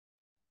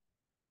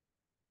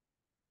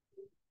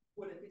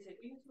Would it be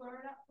taking 2 hour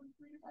nap from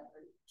 3 to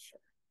 5:30? Sure.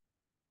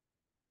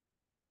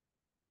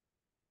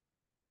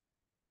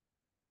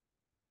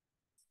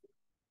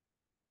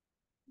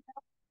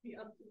 Be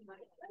up to my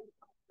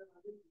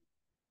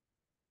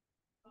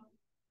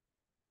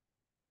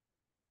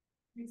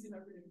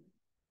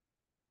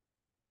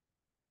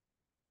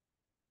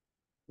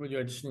What are you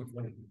auditioning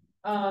for?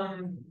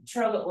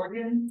 Charlotte,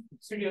 Oregon,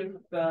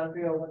 Studio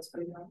 301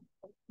 study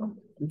on.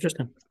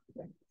 Interesting.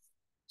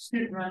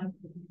 Student run.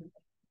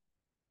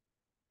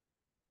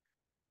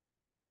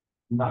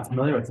 I'm not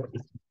familiar with it.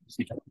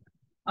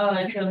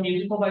 Like a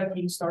musical by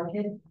King Star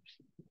Kid.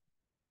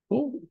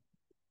 Cool.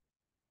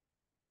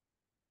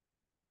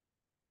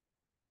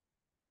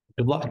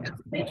 Good luck.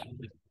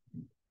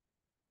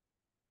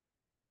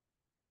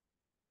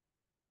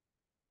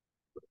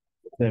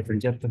 Did I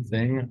forget the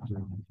thing?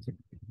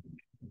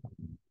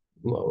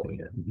 Blow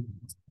it.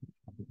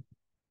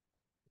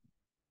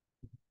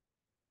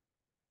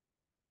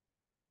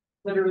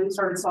 Literally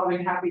started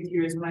sobbing happy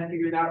tears when I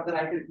figured out that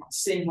I could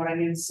sing what I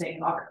needed to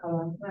sing a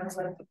cappella. And I was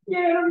like, yeah,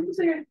 I don't need to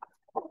sing it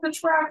off the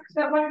track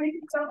that might make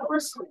it sound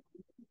worse.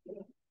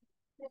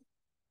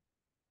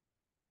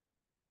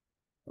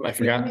 I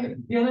forgot.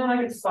 The only one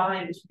I could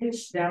find is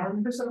pitched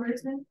down for some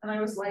reason, and I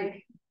was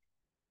like,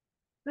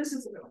 this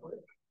isn't gonna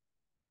work.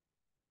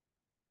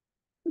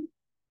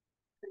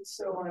 And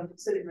so I'm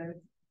sitting there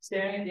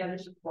staring at the other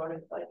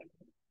support, like,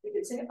 you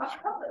could sing it off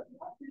cappella.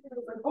 I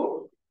was like,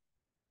 oh.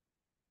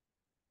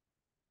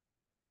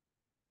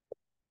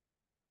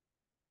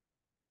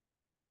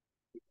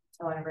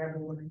 So I ran the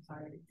woman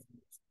tired.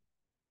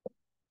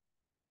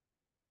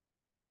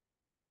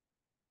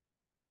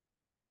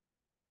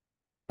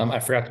 I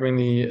forgot to bring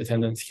the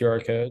attendance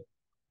QR code.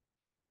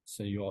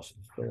 So you also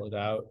fill it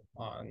out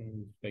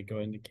on by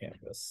going to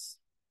campus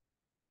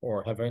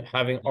or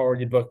having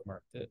already bookmarked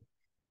it.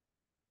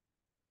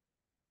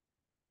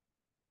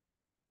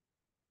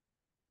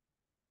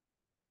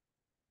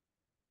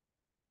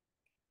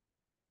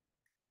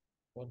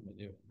 What am I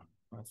doing?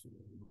 That's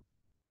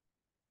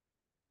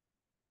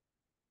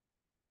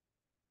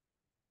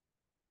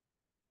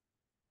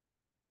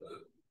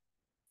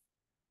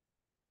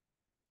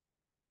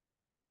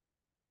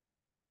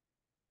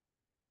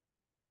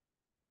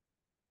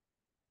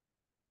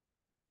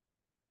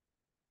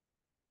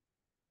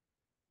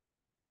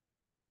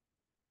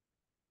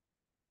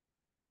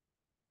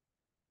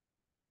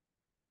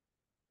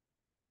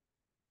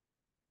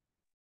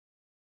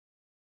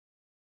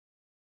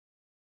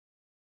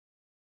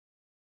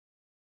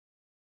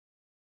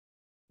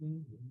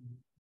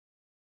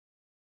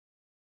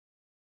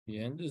the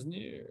end is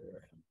near.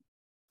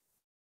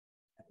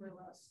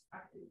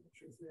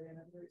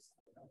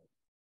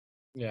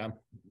 Yeah.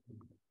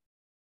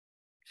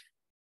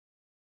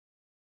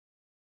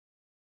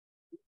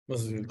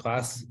 Was it a good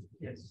class?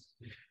 Yes.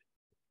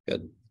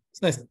 Good.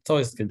 It's nice. It's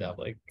always good to have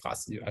like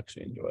classes you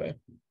actually enjoy.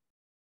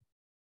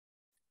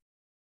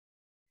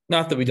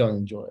 Not that we don't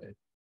enjoy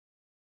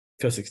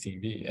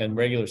Co-16B and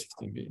regular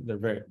 16B. They're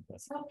very impressive.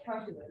 It's not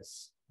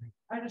calculus.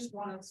 I just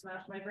want to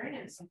smash my brain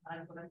in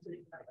sometimes when I'm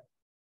sitting there.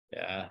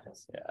 Yeah,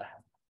 yeah.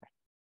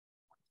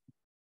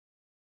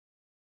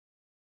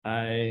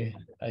 I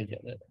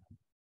get it.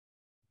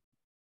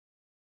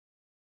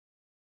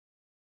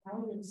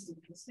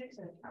 Statistics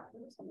and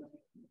calculus.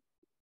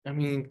 I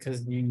mean,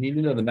 because you need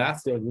to know the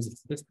math to use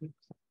statistics.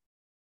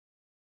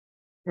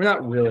 We're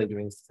not really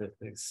doing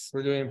statistics.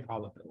 We're doing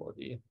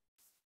probability.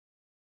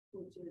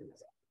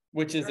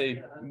 Which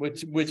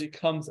it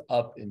comes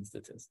up in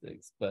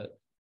statistics, but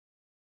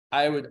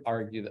I would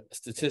argue that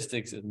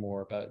statistics is more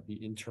about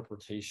the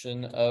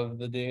interpretation of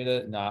the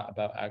data, not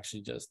about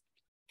actually just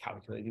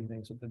calculating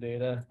things with the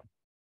data.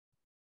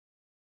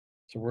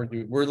 So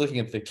we're looking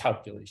at the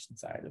calculation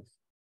side of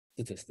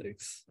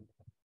statistics.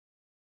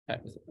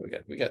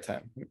 We got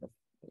time.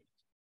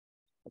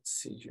 Let's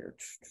see here.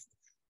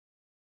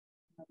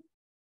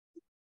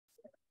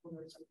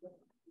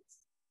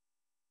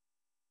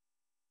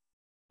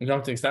 You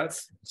don't think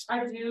stats?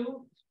 I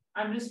do.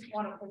 I just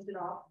want to push it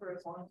off for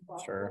as long as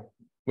possible. Sure.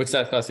 Which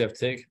stats class do you have to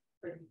take?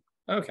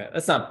 Okay,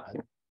 that's not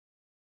bad.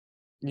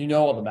 You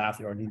know all the math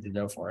you already need to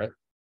know for it.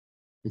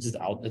 It's just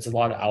it's a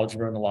lot of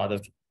algebra and a lot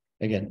of,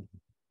 again,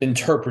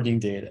 interpreting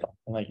data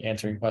and like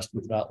answering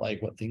questions about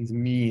like what things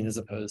mean as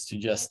opposed to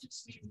just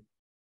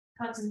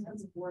Tons and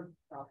tons of word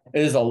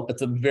problems.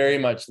 It's a very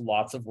much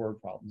lots of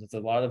word problems. It's a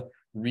lot of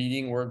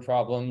reading word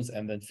problems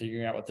and then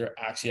figuring out what they're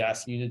actually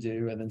asking you to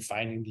do and then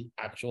finding the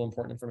actual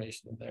important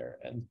information in there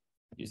and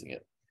using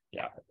it.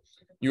 Yeah,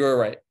 you are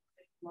right.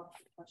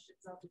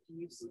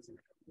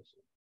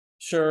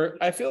 Sure.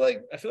 I feel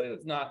like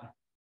that's not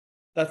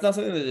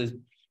something that is,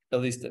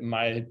 at least in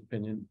my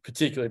opinion,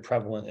 particularly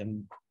prevalent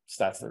in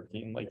stats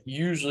 13. Like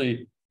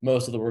usually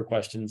most of the word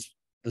questions,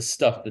 the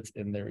stuff that's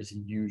in there is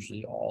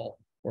usually all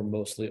or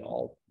mostly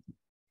all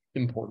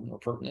important or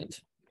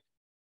pertinent.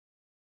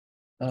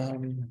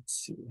 Let's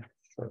see.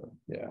 Sure.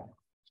 Yeah.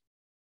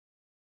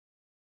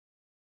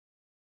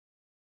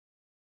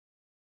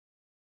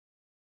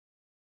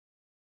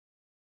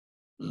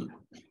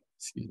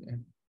 Excuse me.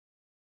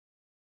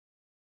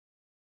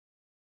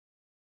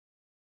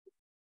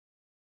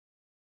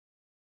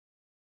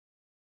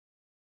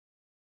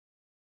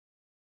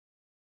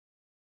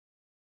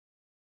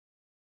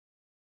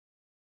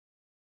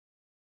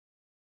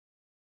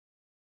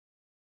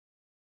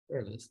 There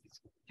it is.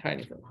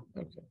 Tiny.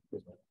 Okay.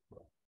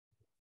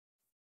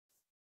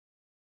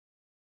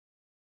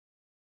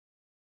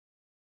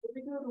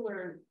 We go to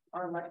where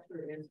our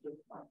lecture is,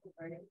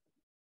 right?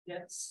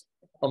 Yes.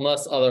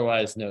 Unless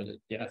otherwise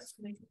noted. Yes.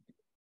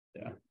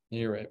 Yeah,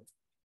 you're right.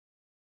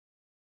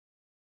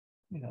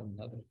 We have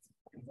another.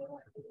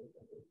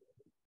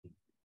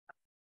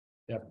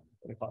 Yep.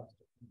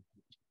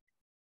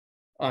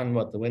 On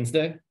what, the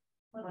Wednesday?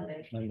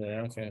 Monday,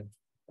 okay.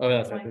 Oh,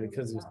 that's right,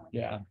 because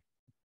yeah.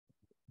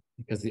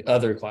 Because the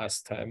other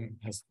class time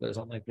there's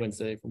on like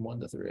Wednesday from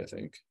 1 to 3, I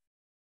think.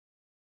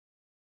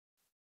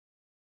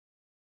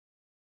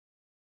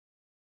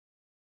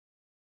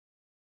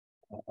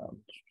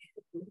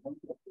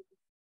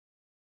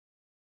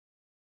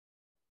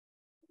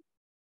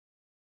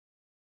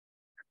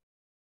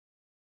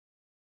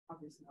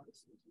 Obviously.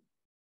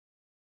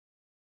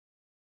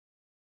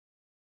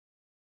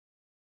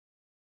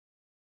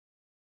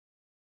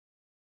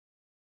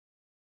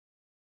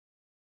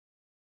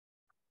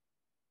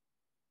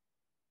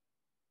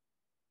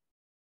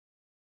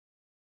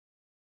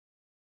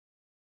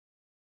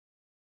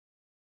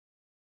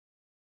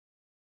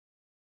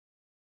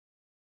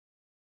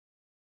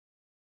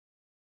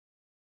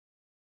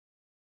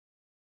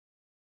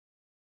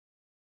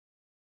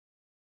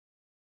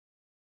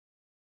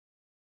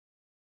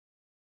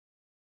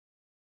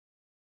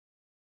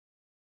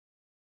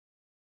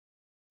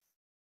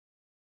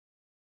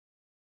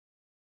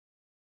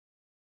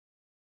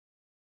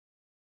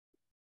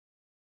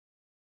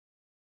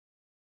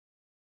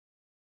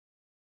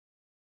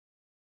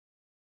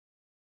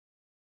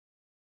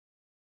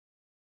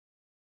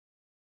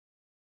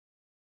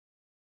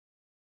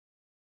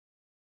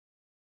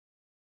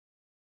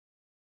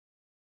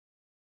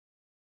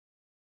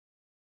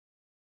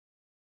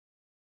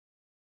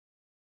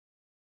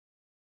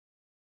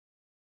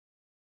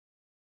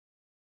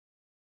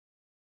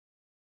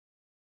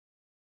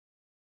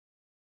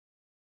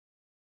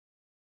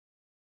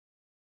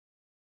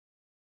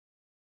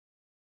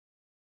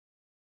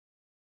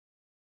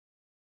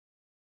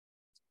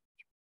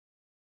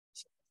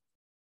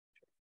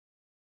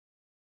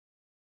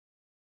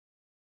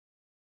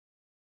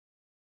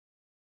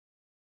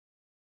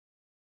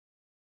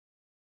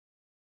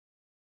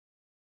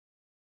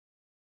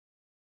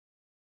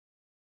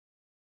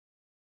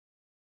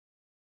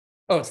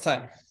 Oh, it's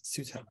time. It's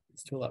 2:10.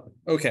 It's 2:11.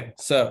 Okay,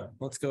 so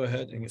let's go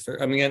ahead and get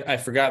started. I mean, again, I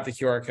forgot the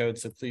QR code,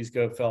 so please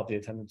go fill out the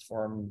attendance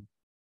form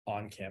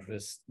on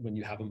campus when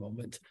you have a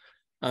moment.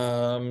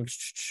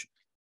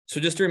 So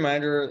just a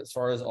reminder, as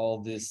far as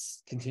all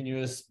this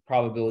continuous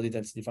probability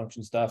density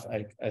function stuff,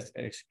 I guess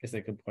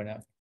I could point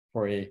out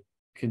for a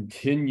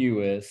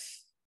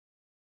continuous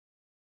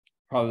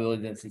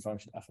probability density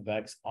function f of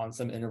x on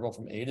some interval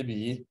from a to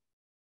b,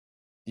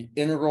 the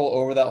integral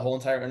over that whole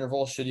entire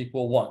interval should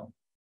equal 1.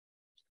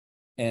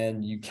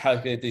 And you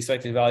calculate the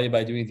expected value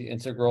by doing the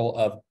integral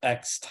of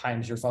x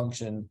times your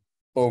function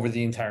over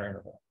the entire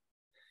interval.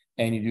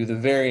 And you do the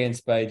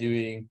variance by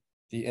doing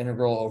the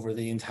integral over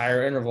the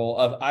entire interval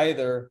of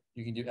either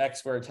you can do x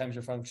squared times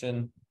your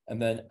function, and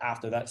then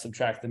after that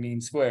subtract the mean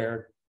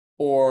squared,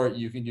 or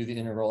you can do the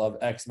integral of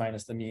x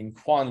minus the mean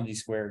quantity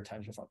squared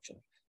times your function.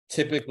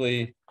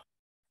 Typically,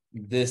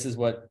 this is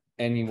what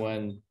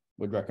anyone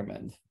would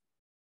recommend,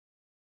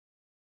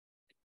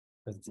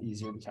 because it's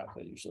easier to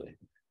calculate usually.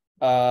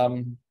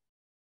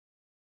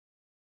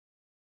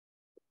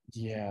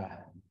 Yeah,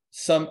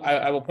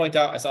 I will point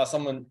out, I saw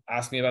someone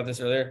ask me about this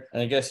earlier,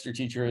 and I guess your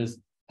teacher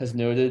has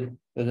noted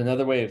that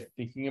another way of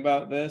thinking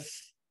about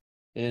this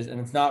is, and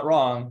it's not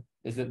wrong,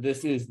 is that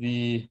this is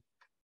the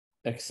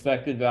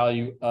expected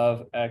value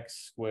of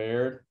x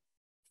squared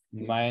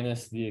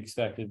minus the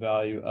expected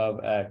value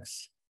of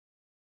x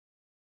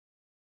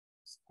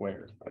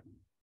squared,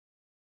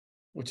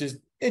 which is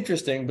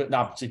interesting, but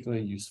not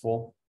particularly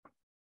useful,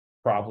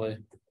 probably.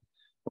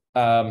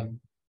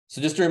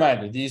 So just a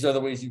reminder, these are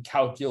the ways you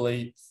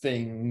calculate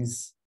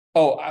things.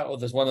 Oh,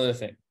 there's one other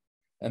thing.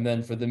 And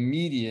then for the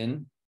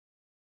median,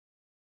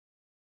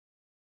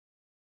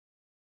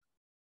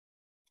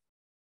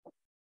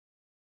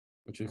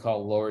 which we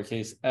call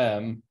lowercase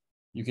m,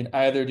 you can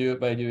either do it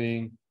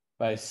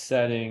by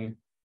setting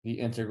the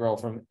integral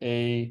from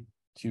a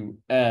to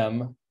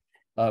m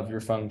of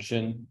your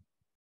function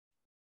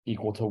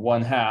equal to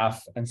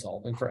 1/2 and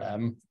solving for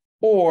m,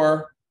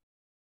 or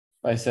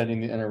by setting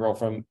the integral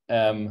from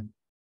m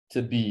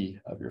to b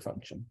of your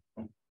function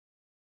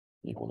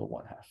equal to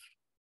 1/2.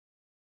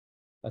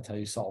 That's how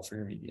you solve for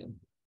your median.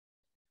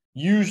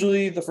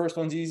 Usually the first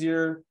one's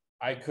easier.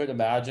 I could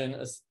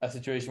imagine a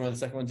situation where the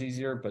second one's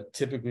easier, but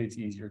typically it's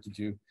easier to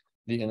do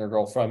the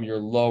integral from your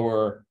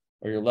lower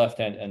or your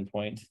left-hand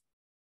endpoint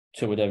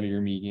to whatever your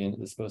median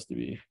is supposed to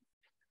be.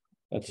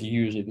 That's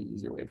usually the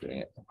easier way of doing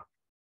it.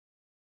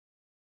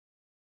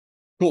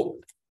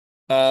 Cool.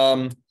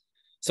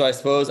 So I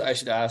suppose I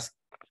should ask,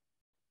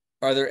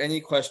 are there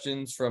any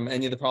questions from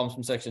any of the problems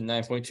from section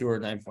 9.2 or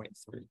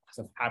 9.3?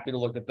 So I'm happy to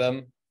look at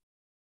them,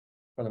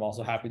 but I'm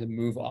also happy to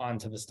move on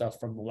to the stuff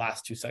from the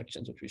last 2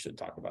 sections, which we should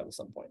talk about at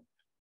some point.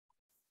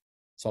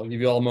 So I'll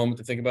give you all a moment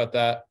to think about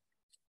that.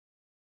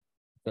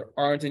 there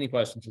aren't any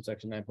questions for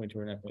section 9.2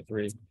 or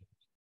 9.3,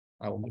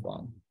 I will move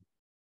on.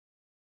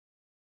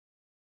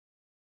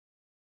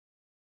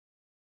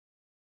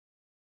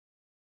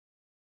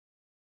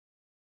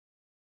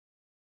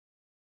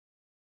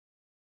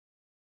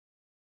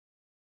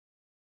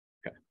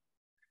 Okay.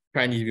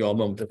 Trying to give you all a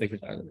moment to think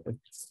about it.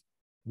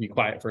 Be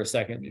quiet for a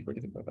second before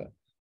you think about that.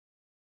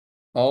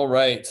 All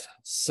right,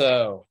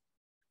 so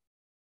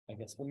I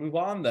guess we'll move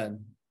on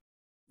then.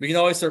 We can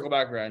always circle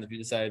back around if you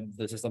decide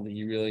this is something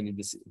you really need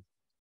to see.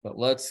 But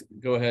let's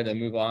go ahead and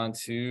move on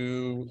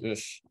to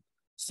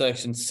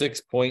section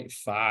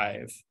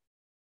 6.5.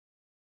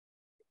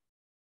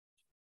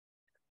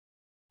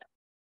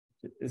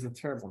 It is a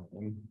terrible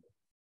name.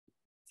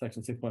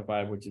 Section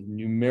 6.5, which is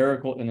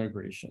numerical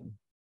integration.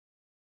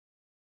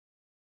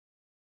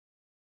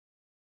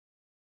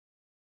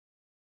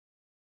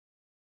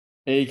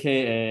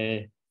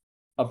 AKA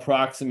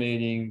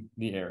approximating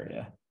the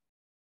area.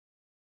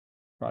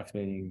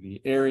 Approximating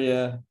the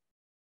area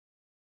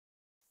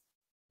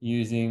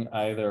using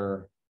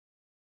either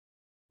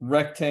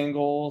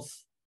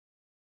rectangles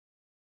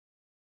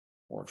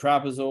or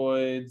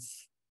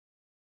trapezoids,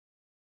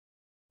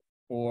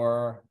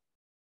 or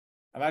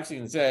I'm actually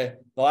going to say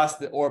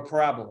or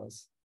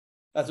parabolas.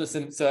 That's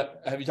what so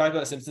have you talked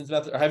about a Simpsons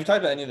method, or have you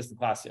talked about any of this in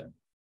class yet?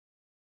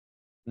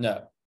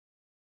 No,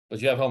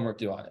 but you have homework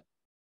due on it.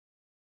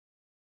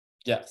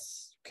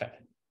 Yes. Okay.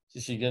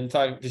 Is she going to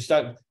talk?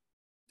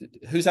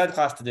 Who's had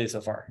class today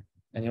so far?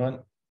 Anyone?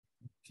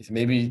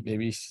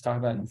 Maybe she's talking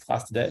about it in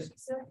class today.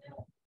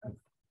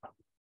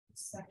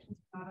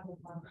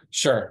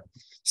 Sure.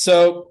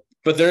 So,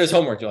 but there is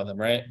homework due on them,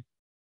 right?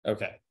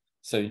 Okay.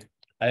 So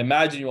I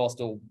imagine you all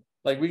still,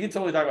 like, we can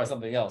totally talk about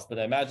something else, but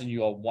I imagine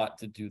you all want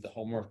to do the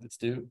homework that's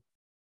due.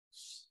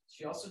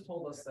 She also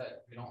told us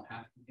that we don't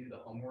have to do the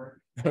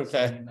homework.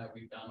 Okay. And that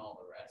we've done all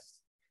the rest.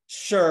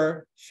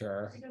 Sure.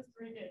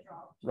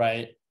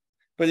 Right.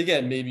 But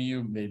again, maybe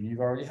you've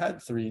already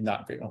had 3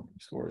 not great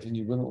homework scores and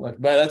you wouldn't like,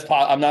 but that's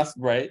I'm not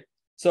right.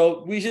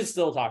 So we should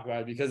still talk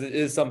about it because it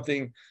is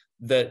something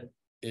that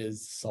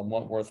is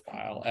somewhat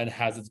worthwhile and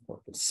has its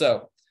purpose.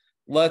 So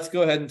let's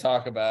go ahead and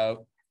talk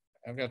about,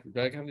 do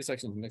I have these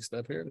sections mixed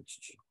up here?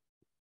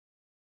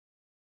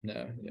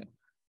 No, yeah.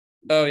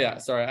 Oh yeah,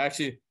 sorry.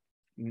 Actually,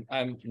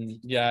 I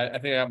think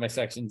I have my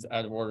sections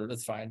out of order.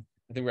 That's fine.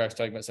 I think we're actually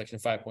talking about section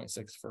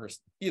 5.6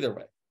 first. Either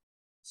way.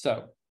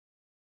 So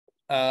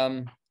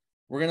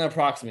we're going to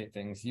approximate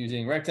things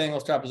using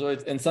rectangles,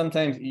 trapezoids, and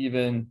sometimes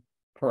even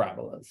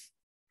parabolas.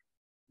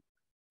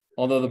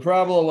 Although the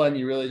parabola one,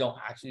 you really don't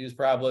actually use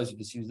parabolas, you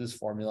just use this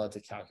formula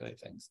to calculate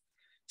things.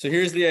 So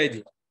here's the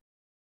idea.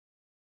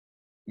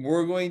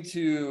 We're going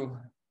to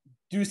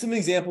do some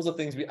examples of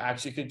things we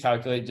actually could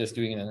calculate just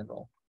doing an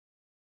integral.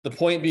 The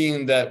point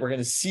being that we're going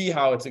to see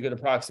how it's a good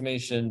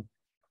approximation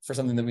for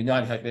something that we know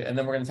how to calculate, and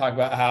then we're going to talk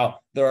about how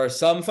there are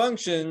some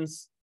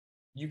functions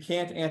you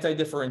can't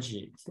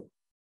anti-differentiate.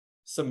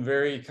 Some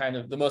very kind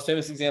of, the most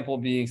famous example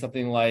being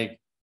something like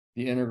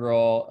the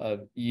integral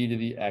of e to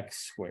the x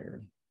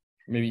squared,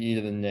 maybe e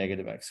to the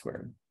negative x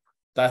squared.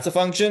 That's a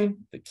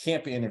function that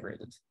can't be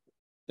integrated.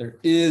 There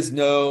is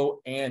no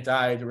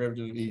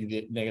anti-derivative of e to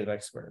the negative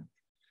x squared.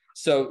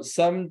 So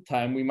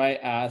sometime we might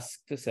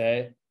ask to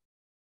say,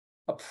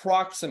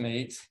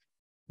 approximate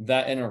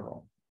that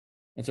integral.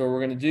 And so what we're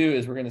going to do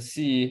is we're going to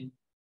see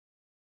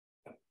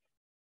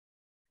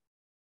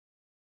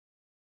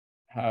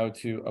how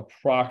to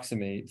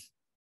approximate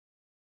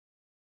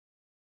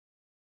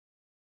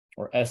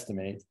or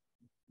estimate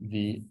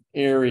the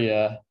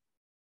area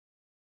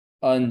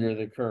under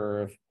the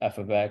curve f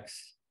of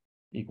x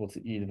equal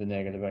to e to the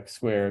negative x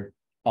squared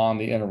on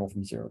the interval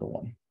from 0 to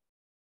 1.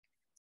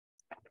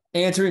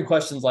 Answering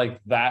questions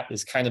like that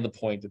is kind of the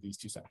point of these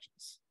 2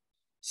 sections.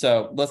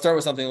 So let's start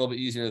with something a little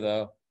bit easier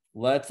though.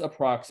 Let's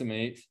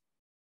approximate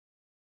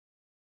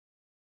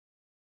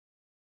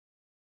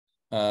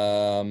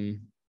the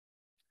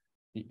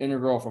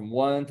integral from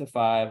 1 to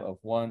 5 of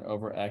 1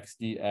 over x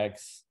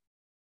dx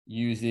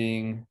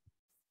using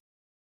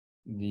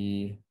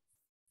the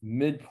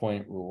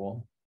midpoint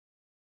rule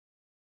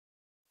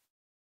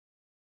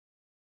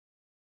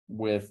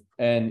with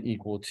n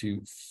equal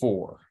to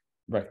 4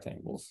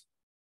 rectangles.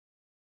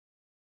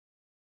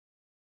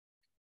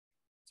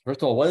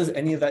 First of all, what does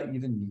any of that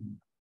even mean?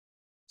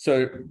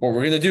 So what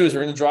we're going to do is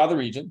we're going to draw the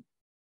region.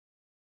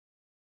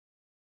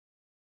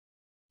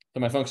 So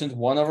my function is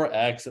 1 over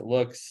x. It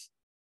looks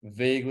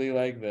vaguely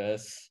like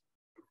this.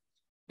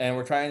 And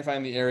we're trying to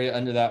find the area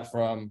under that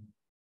from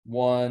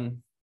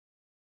 1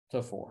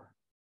 to 4.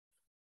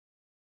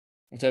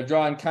 Which I've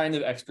drawn kind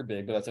of extra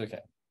big, but that's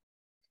okay.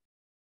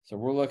 So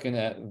we're looking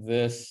at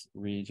this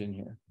region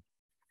here.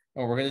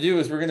 And what we're going to do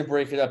is we're going to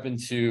break it up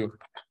into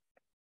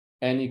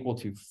n equal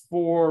to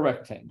 4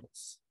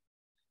 rectangles.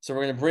 So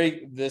we're going to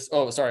break this,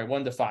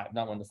 1 to 5,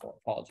 not 1 to 4,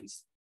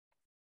 apologies.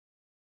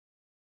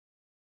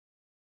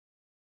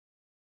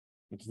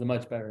 Which is a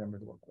much better number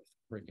to work with,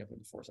 breaking up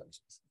into 4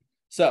 sections.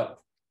 So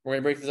we're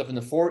going to break this up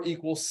into 4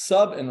 equal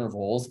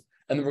subintervals,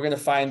 and then we're going to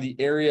find the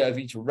area of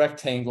each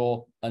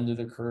rectangle under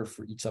the curve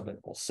for each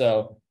subinterval.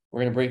 So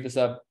We're going to break this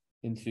up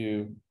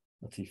into,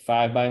 let's see,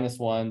 5 minus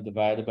 1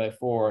 divided by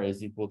 4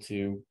 is equal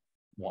to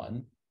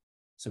 1.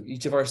 So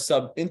each of our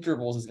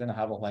subintervals is going to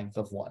have a length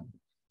of 1.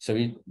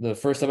 So the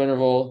first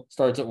subinterval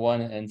starts at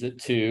 1 and ends at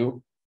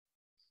 2.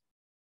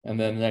 And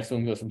then the next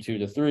one goes from 2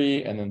 to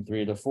 3, and then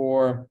 3 to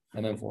 4,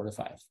 and then 4 to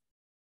 5.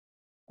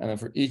 And then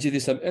for each of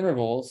these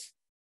subintervals,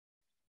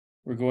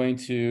 we're going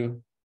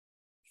to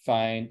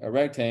find a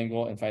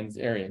rectangle and find its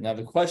area. Now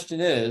the question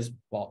is,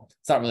 well,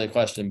 it's not really a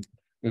question.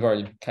 We've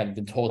already kind of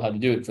been told how to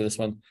do it for this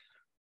one.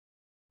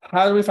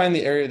 How do we find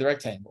the area of the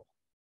rectangle?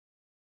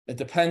 It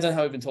depends on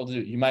how we've been told to do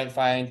it. You might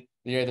find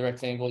the area of the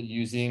rectangle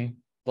using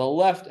the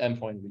left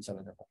endpoint of each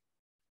subinterval,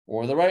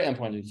 or the right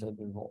endpoint of each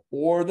subinterval,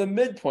 or the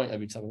midpoint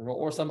of each subinterval,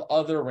 or some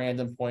other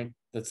random point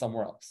that's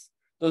somewhere else.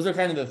 Those are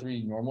kind of the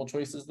 3 normal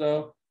choices,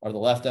 though, are the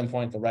left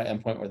endpoint, the right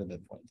endpoint, or the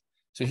midpoint.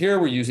 So here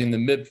we're using the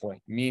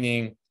midpoint,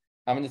 meaning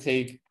I'm going to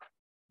take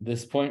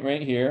this point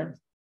right here,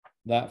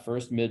 that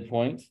first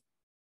midpoint,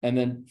 and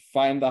then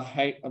find the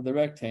height of the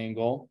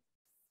rectangle,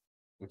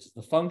 which is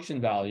the function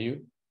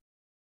value.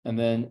 And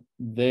then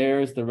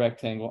there's the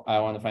rectangle I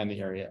want to find the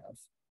area of.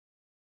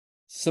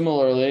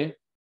 Similarly,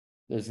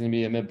 there's going to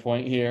be a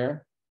midpoint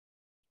here.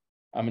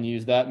 I'm going to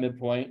use that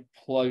midpoint,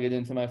 plug it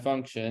into my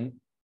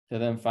function to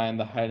then find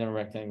the height of a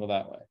rectangle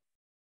that way.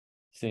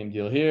 Same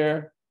deal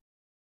here.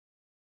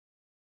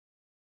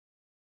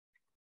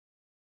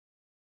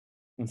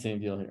 And same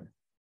deal here.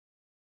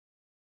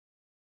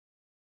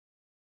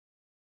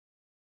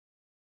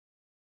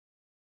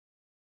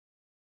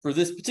 For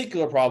this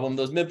particular problem,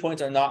 those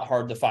midpoints are not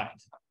hard to find,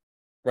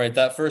 right?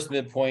 That first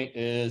midpoint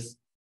is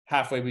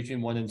halfway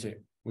between 1 and 2,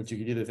 which you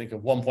could either think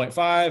of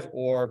 1.5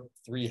 or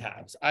 3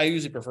 halves. I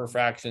usually prefer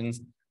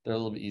fractions. They're a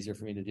little bit easier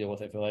for me to deal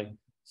with, I feel like.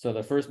 So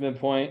the first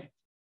midpoint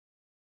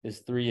is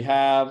 3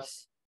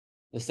 halves.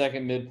 The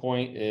second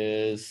midpoint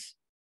is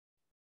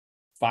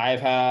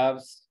 5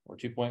 halves, or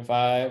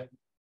 2.5.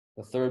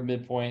 The third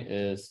midpoint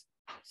is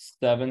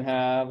 7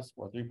 halves,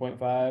 or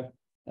 3.5.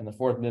 And the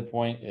fourth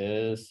midpoint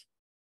is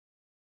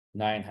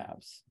 9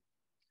 halves.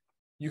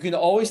 You can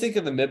always think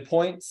of the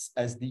midpoints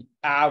as the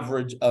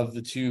average of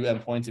the 2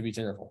 endpoints of each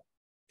interval.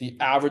 The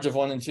average of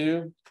 1 and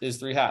 2 is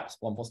 3 halves.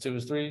 1 plus 2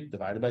 is 3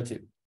 divided by 2.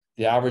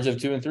 The average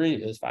of 2 and 3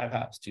 is 5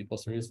 halves. 2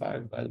 plus 3 is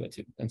 5 divided by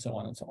 2, and so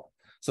on and so on.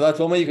 So that's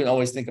one way you can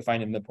always think of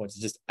finding midpoints,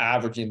 is just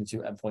averaging the 2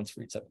 endpoints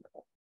for each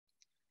subinterval.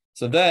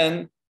 So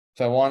then,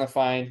 if I want to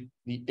find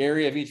the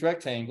area of each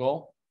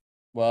rectangle,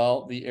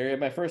 well, the area of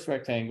my first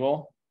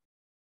rectangle,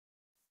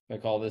 if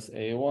I call this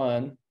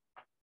A1,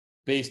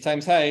 base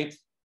times height,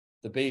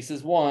 the base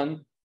is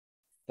 1,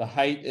 the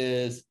height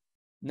is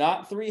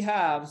not 3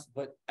 halves,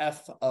 but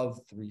f of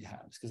 3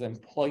 halves, because I'm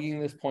plugging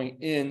this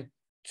point in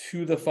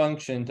to the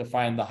function to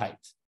find the height.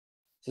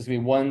 So it's going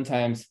to be 1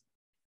 times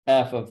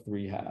f of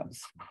 3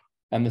 halves.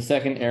 And the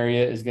second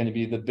area is going to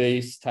be the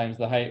base times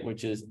the height,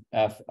 which is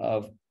f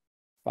of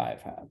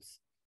 5 halves.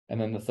 And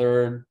then the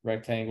third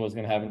rectangle is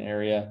going to have an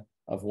area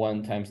of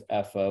 1 times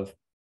f of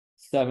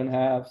 7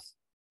 halves.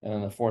 And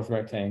then the fourth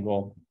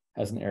rectangle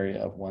has an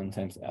area of 1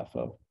 times f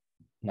of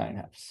 9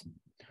 halves.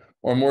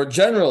 Or more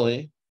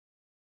generally,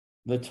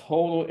 the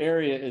total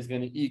area is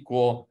going to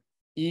equal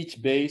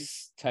each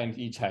base times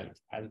each height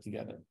added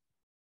together.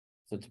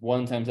 So it's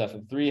 1 times f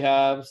of 3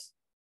 halves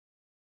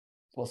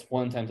plus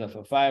 1 times f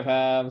of 5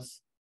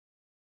 halves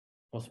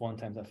plus 1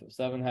 times f of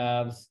 7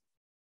 halves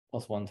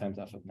plus 1 times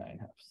f of 9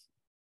 halves.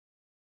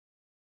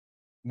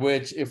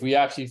 Which, if we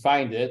actually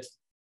find it,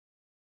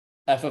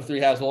 f of 3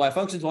 halves, well, my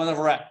function is 1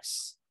 over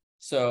x.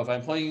 So if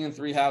I'm plugging in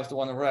 3 halves to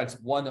 1 over x,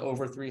 1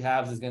 over 3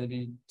 halves is going to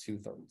be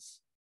 2/3.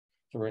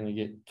 So we're going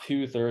to get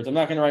 2/3. I'm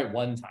not going to write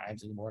 1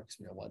 times anymore, because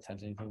we know 1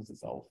 times anything is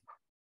itself.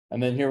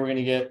 And then here we're going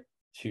to get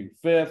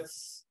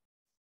 2/5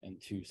 and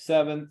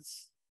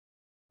 2/7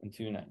 and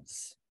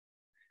 2/9.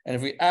 And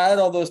if we add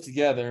all those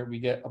together, we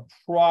get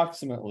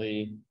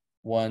approximately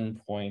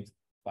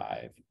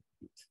 1.5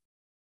 feet.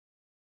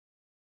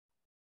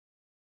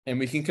 And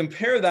we can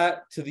compare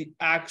that to the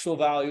actual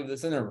value of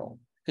this interval,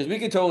 because we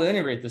could totally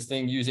integrate this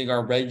thing using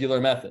our regular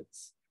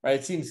methods, right?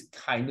 It seems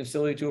kind of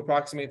silly to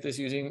approximate this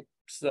using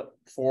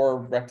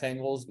 4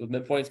 rectangles with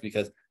midpoints,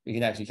 because we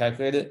can actually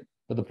calculate it.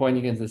 But the point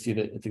again is to see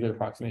that it's a good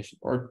approximation,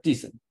 or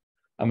decent.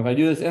 If I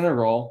do this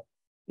integral,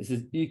 this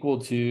is equal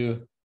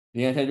to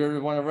the antiderivative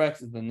of 1 over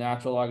x is the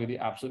natural log of the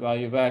absolute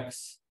value of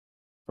x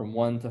from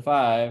 1 to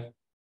 5.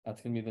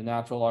 That's going to be the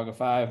natural log of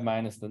 5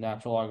 minus the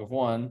natural log of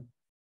 1.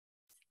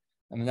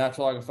 And the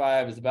natural log of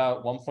 5 is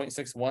about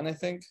 1.61, I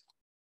think.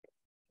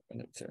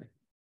 Sorry.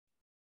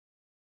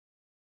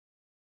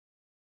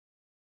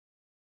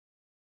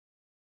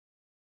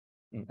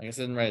 I guess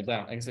I didn't write it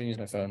down. I guess I used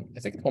my phone. I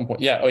think it's 1 point.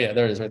 Yeah. Oh, yeah.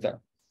 There it is right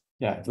there.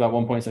 Yeah. It's about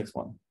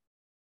 1.61.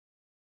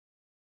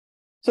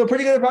 So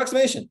pretty good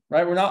approximation,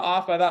 right? We're not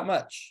off by that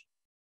much.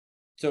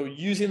 So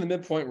using the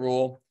midpoint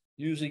rule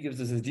usually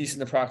gives us a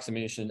decent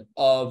approximation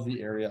of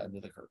the area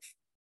under the curve,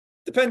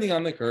 depending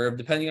on the curve,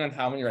 depending on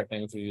how many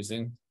rectangles we're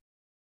using.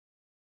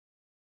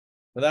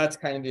 But that's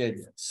kind of the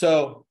idea.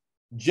 So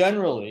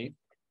generally,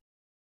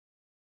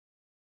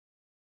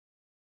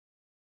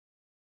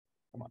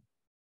 come on.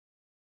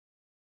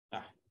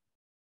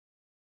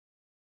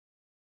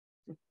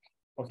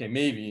 Okay,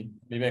 maybe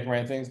I can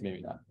write things,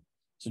 maybe not.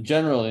 So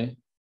generally,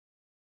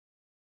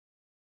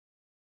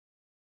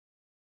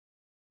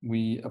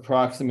 we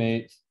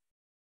approximate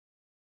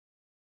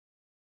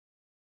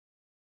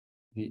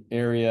the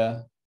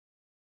area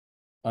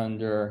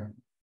under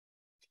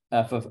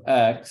f of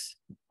x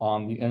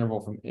on the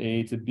interval from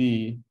a to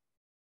b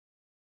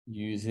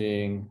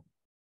using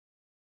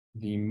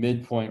the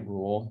midpoint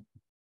rule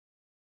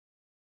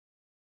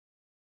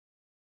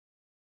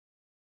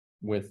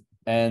with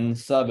n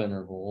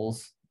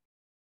subintervals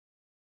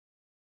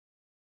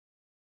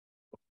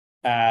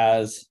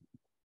as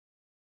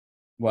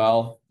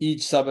well.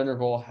 Each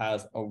subinterval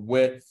has a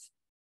width,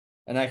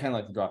 and I kind of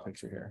like to draw a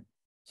picture here.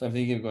 So I'm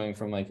thinking of going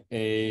from like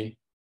a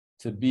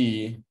to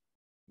b.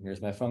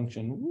 Here's my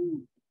function.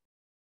 Woo.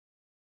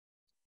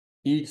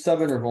 Each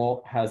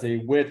subinterval has a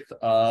width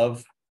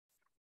of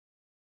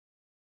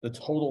the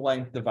total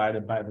length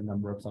divided by the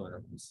number of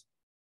subintervals.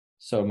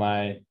 So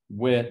my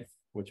width,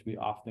 which we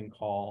often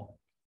call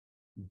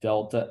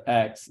delta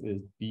x,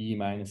 is b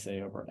minus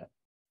a over n.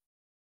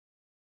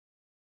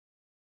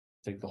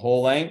 Take the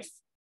whole length,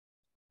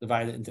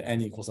 divide it into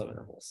n equal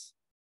subintervals.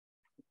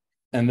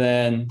 And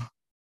then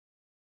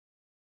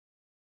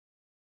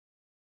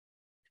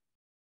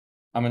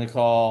I'm going to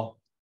call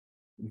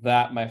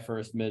that my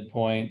first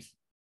midpoint,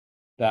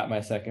 that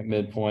my second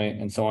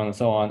midpoint, and so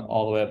on,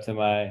 all the way up to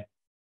my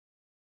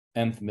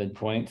nth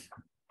midpoint.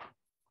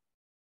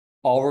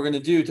 All we're going to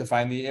do to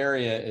find the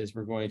area is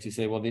we're going to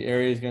say, well, the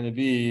area is going to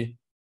be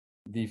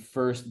the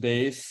first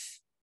base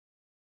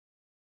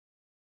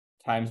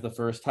times the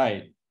first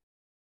height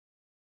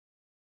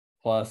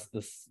plus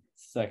the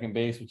second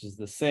base, which is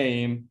the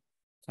same,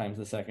 times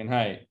the second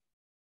height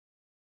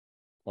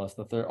plus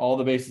the third. All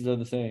the bases are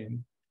the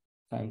same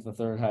times the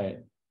third height,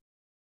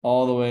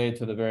 all the way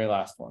to the very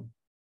last one.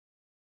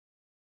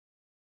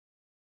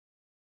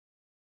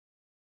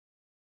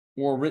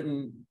 Or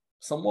written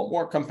somewhat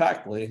more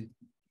compactly,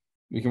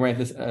 we can write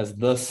this as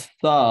the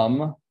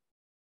sum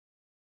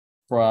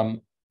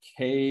from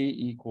k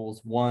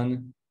equals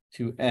 1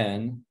 to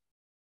n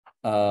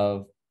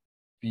of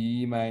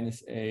b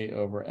minus a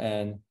over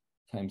n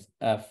times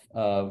f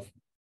of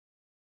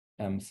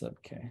m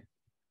sub k.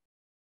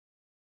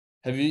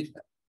 Have you,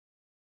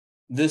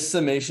 this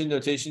summation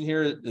notation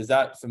here, is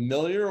that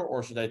familiar,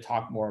 or should I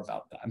talk more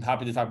about that? I'm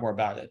happy to talk more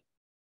about it.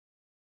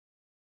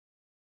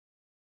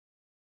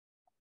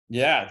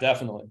 Yeah,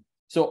 definitely.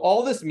 So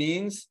all this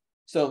means,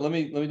 so let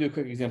me do a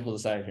quick example to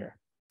the side here.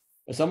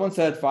 If someone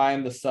said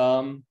find the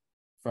sum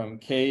from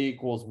k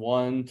equals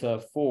 1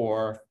 to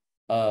 4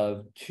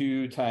 of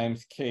 2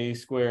 times k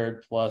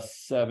squared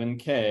plus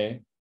 7k,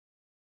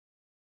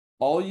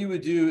 all you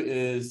would do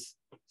is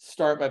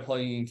start by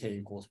plugging in k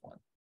equals 1.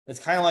 It's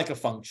kind of like a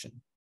function,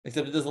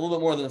 except it does a little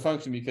bit more than a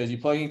function, because you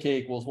plug in k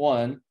equals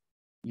 1,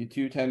 you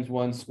 2 times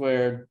 1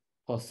 squared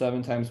plus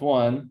 7 times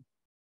 1.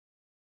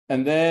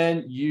 And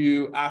then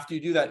you, after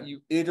you do that, you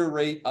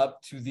iterate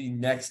up to the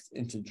next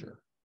integer.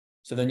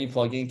 So then you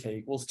plug in k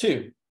equals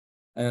 2.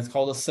 And it's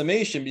called a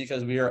summation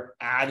because we are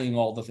adding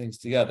all the things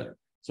together.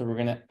 So we're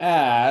going to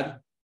add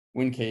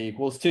when k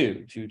equals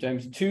 2. 2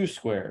 times 2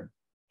 squared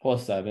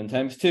plus 7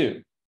 times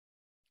 2.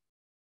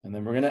 And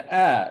then we're going to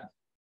add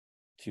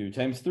 2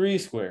 times 3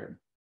 squared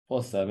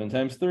plus 7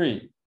 times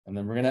 3. And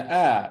then we're going to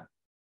add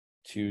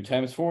 2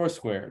 times 4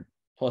 squared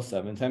plus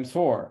 7 times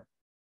 4.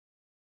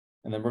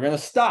 And then we're going to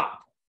stop,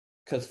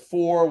 because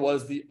 4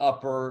 was the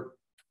upper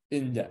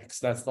index.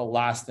 That's the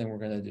last thing we're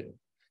going to do.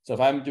 So if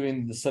I'm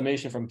doing the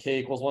summation from k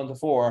equals 1 to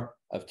 4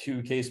 of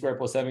 2k squared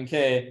plus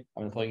 7k, I'm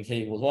going to plug in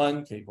k equals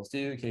 1, k equals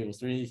 2, k equals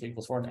 3, k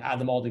equals 4, and add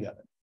them all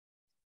together.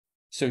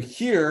 So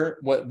here,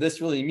 what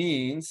this really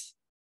means,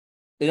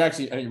 it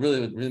actually,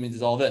 really means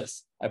is all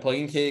this. I plug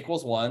in k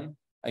equals 1,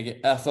 I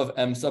get f of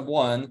m sub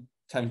 1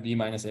 times b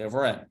minus a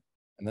over n.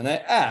 And then I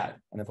add,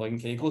 and I plug in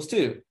k equals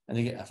 2, and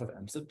I get f of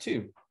m sub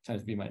 2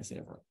 times b minus a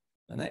over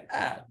n. Then I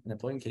add, and I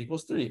plug in k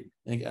equals 3,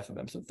 and I get f of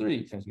m sub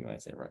 3 times b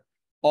minus a over n.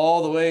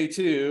 All the way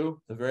to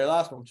the very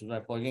last one, which is when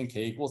I plug in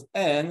k equals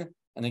n,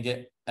 and I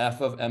get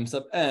f of m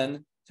sub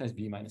n times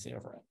b minus a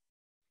over n.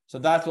 So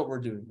that's what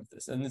we're doing with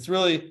this. And it's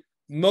really,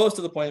 most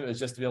of the point of it is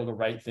just to be able to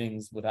write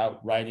things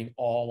without writing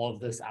all of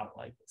this out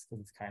like this,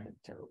 because it's kind of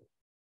terrible.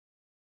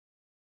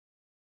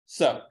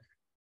 So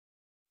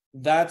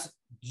that's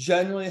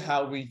generally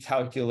how we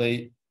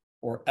calculate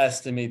or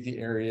estimate the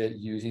area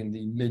using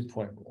the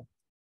midpoint rule.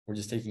 We're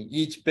just taking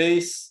each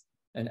base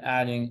and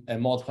adding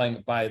and multiplying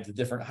it by the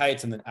different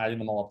heights and then adding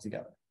them all up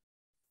together.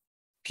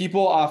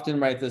 People often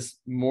write this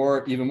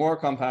even more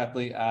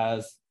compactly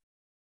as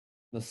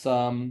the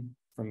sum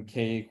from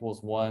k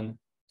equals 1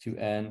 to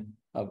n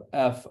of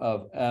f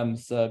of m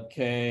sub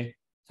k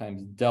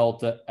times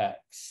delta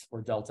x,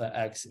 where delta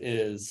x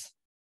is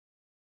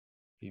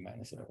b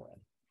minus a over n,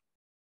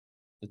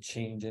 the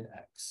change in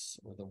x,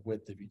 or the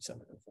width of each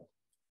subinterval.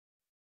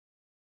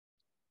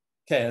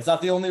 Okay, that's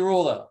not the only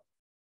rule though.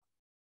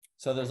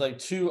 So there's like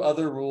 2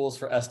 other rules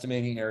for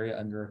estimating area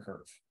under a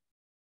curve.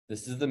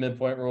 This is the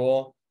midpoint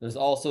rule. There's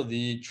also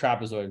the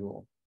trapezoid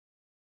rule.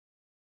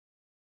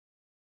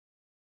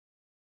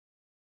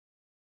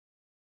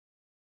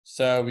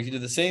 So we can do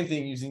the same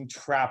thing using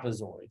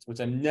trapezoids, which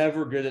I'm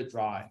never good at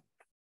drawing.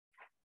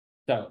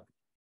 So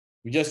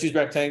we just use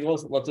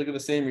rectangles. Let's look at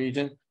the same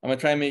region. I'm gonna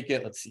try and make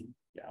it, let's see.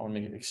 Yeah, I want to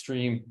make it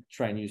extreme,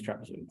 try and use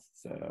trapezoids.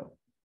 So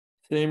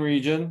same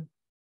region.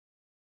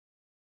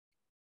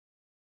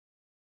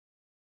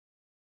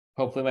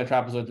 Hopefully my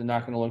trapezoids are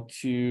not going to look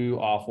too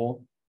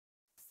awful.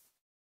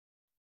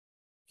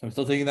 So I'm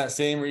still taking that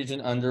same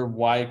region under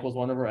y equals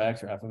 1 over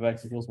x, or f of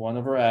x equals 1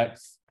 over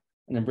x,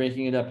 and then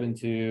breaking it up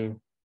into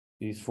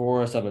these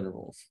 4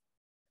 subintervals.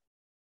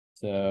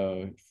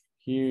 So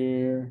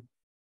here,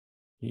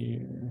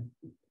 here,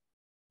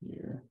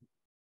 here,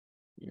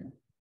 here.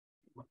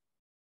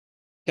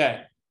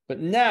 Okay, but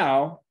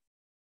now,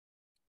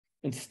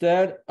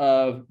 instead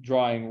of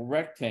drawing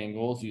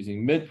rectangles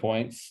using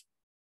midpoints,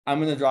 I'm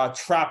going to draw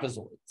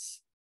trapezoids.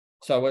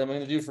 So what I'm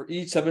going to do for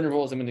each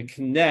subinterval is I'm going to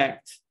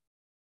connect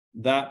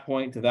that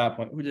point to that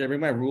point. Ooh, did I bring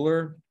my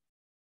ruler?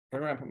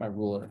 Where did I put my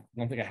ruler? I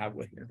don't think I have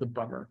with me. It's a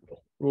bummer.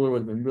 Ruler would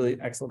have been really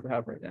excellent to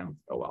have right now.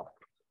 Oh well,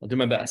 I'll do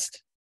my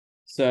best.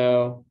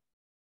 So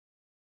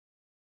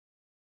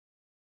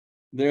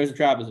there's a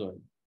trapezoid.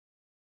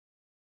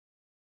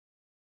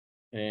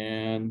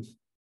 And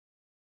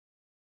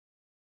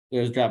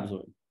there's a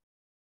trapezoid.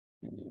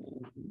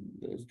 And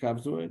there's a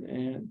trapezoid,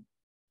 and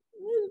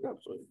there's a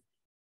trapezoid.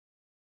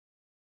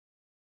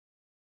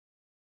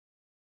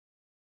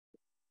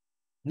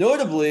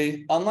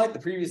 Notably, unlike the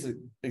previous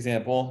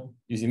example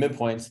using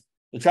midpoints,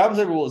 the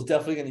trapezoid rule is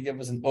definitely going to give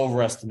us an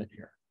overestimate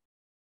here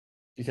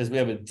because we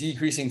have a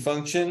decreasing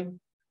function.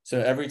 So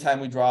every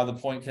time we draw the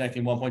point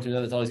connecting one point to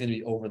another, it's always going to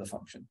be over the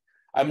function.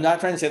 I'm not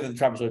trying to say that the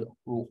trapezoid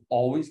rule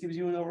always gives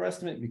you an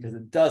overestimate because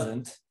it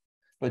doesn't,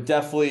 but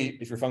definitely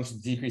if your function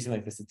is decreasing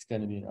like this, it's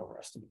going to be an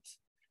overestimate.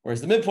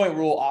 Whereas the midpoint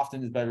rule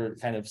often is better at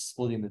kind of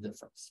splitting the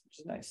difference, which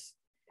is nice.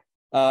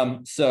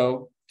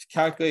 So to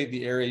calculate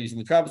the area using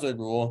the trapezoid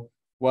rule,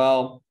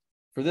 well,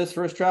 for this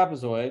first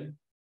trapezoid,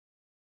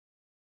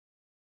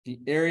 the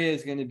area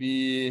is going to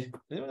be, does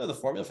anyone know the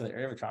formula for the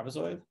area of a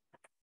trapezoid?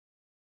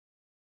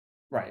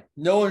 Right.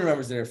 No one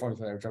remembers the area formula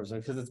for the area of a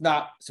trapezoid because it's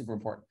not super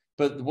important.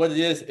 But what it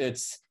is,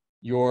 it's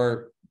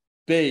your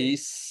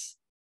base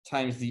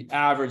times the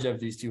average of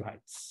these two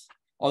heights.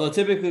 Although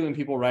typically when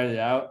people write it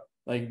out,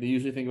 like they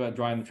usually think about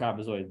drawing the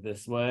trapezoid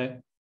this way.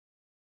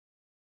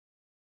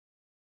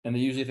 And they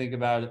usually think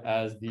about it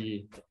as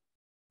they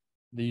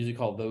usually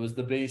call those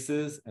the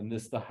bases and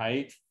this the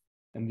height.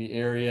 And the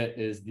area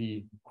is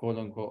the quote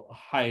unquote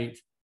height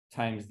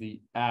times the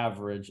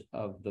average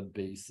of the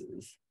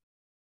bases.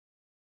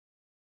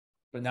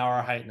 But now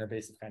our height and our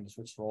base have kind of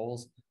switched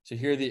roles. So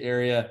here the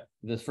area,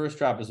 this first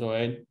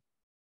trapezoid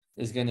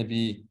is going to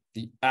be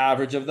the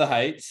average of the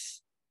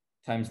heights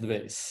times the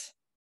base.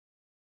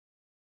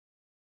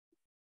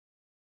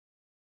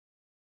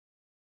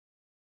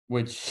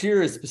 Which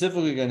here is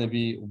specifically going to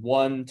be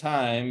 1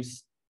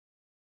 times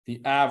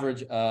the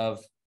average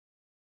of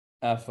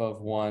f of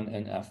 1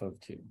 and f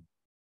of 2.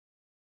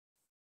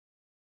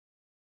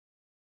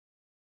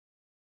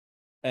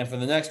 And for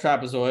the next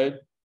trapezoid,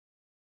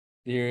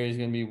 the area is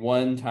going to be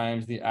 1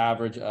 times the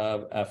average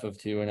of f of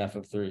 2 and f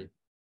of 3.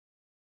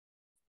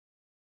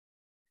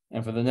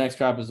 And for the next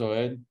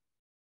trapezoid,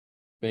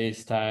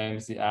 base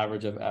times the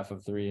average of f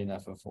of 3 and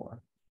f of 4.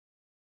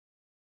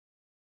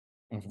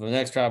 And for the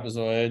next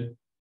trapezoid,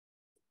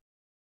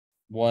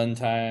 1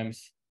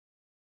 times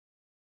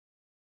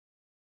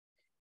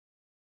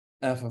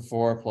f of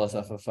 4 plus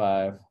f of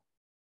 5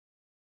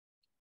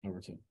 over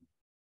 2.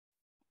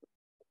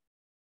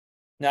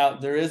 Now,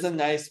 there is a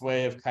nice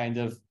way of kind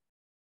of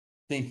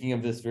thinking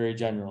of this very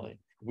generally.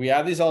 We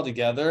add these all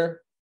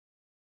together.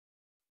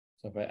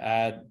 So if I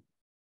add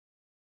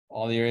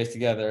all the areas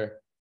together,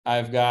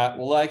 I've got,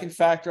 well, I can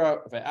factor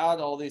out, if I add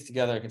all these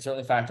together, I can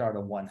certainly factor out a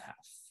 1/2.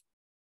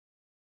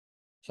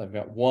 So I've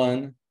got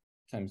 1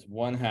 times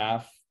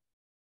 1/2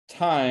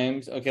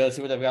 times, okay, let's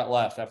see what I've got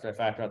left after I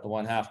factor out the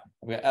 1/2.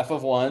 I've got f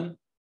of 1.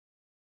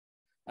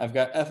 I've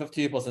got f of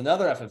 2 plus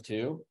another f of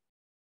 2.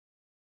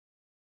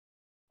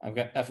 I've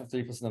got f of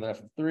 3 plus another f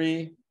of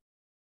 3.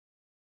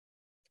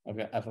 I've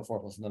got f of 4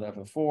 plus another f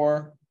of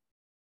 4.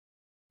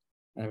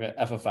 And I've got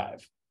f of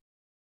 5.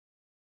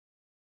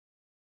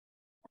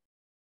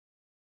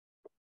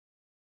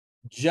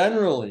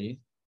 Generally,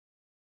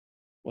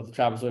 what the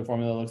trapezoid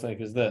formula looks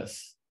like is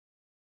this.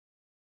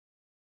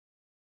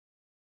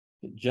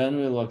 It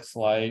generally looks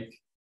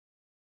like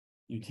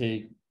you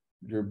take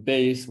your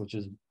base, which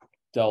is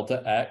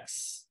delta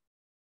x,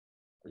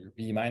 or your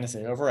b minus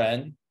a over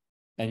n,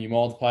 and you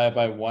multiply it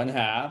by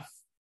 1/2,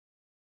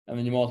 and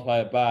then you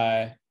multiply it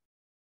by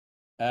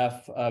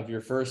f of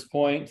your first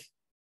point,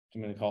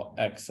 I'm going to call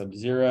x sub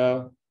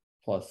 0,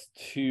 plus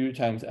 2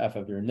 times f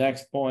of your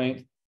next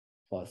point,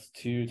 plus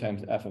 2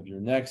 times f of your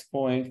next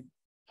point,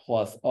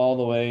 plus all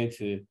the way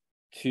to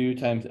 2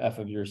 times f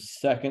of your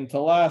second to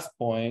last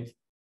point,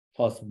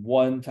 plus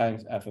 1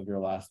 times f of your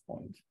last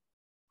point.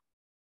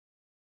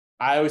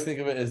 I always think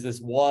of it as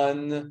this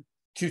 1,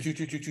 2, 2,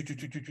 2, 2, 2, 2,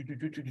 2, 2, 2,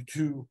 2, 2, 2,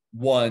 2,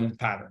 1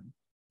 pattern.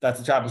 That's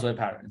the trapezoid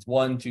pattern. It's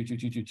 1, 2, 2,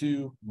 2, 2,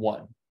 2,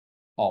 1,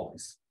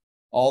 always.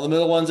 All the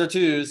middle ones are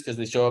 2s because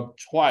they show up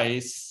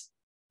twice,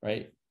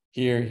 right?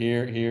 Here,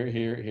 here, here,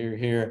 here, here,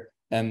 here.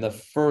 And the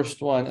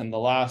first one and the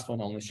last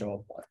one only show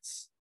up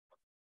once.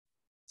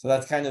 So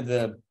that's kind of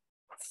the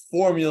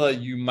formula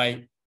you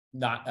might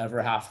not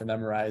ever have to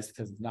memorize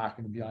because it's not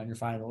going to be on your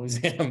final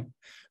exam.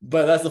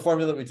 But that's the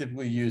formula we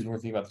typically use when we're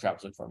thinking about the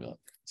trapezoid formula.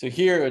 So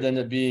here it would end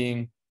up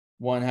being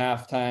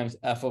 1/2 times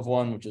f of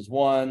 1, which is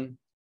 1,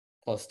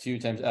 plus 2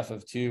 times f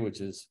of 2,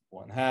 which is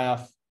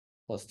 1/2,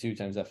 plus 2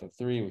 times f of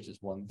 3, which is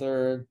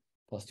 1/3,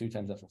 plus 2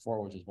 times f of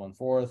 4, which is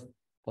 1/4,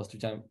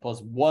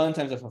 plus 1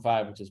 times f of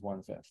 5, which is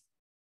 1/5.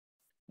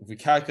 If we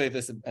calculate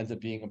this, it ends up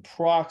being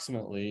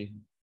approximately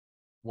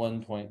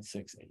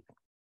 1.68,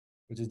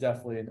 which is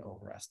definitely an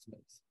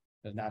overestimate.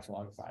 The natural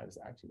log of 5 is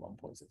actually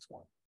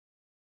 1.61.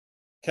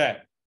 Okay,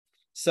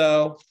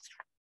 so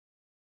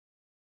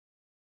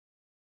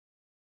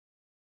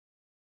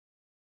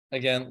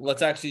again,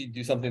 let's actually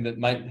do something that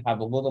might have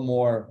a little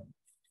more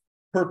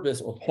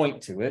purpose or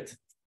point to it.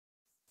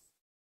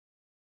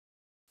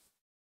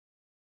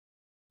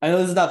 I know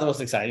this is not the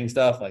most exciting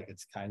stuff, like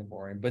it's kind of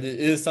boring, but it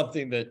is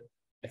something that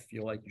I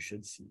feel like you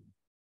should see.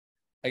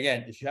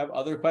 Again, if you have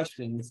other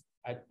questions,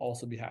 I'd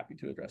also be happy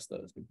to address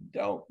those, but if you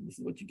don't, this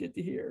is what you get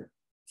to hear.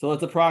 So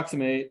let's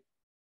approximate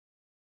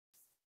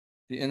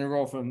the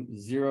integral from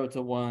 0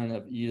 to 1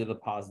 of e to the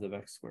positive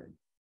x squared.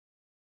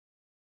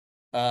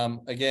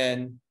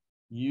 Again,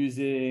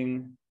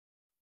 using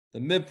the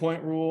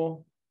midpoint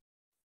rule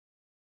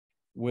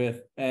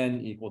with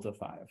n equal to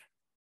 5.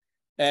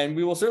 And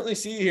we will certainly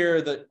see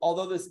here that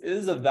although this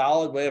is a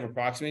valid way of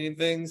approximating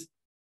things,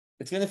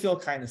 it's going to feel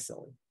kind of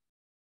silly.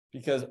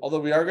 Because although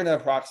we are going to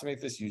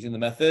approximate this using the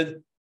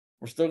method,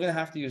 we're still going to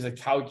have to use a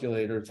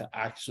calculator to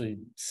actually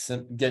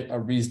get a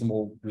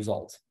reasonable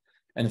result.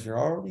 And if you're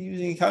already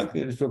using a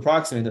calculator to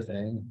approximate a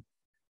thing,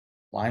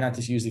 why not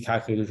just use the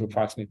calculator to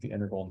approximate the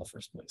integral in the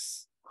first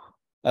place?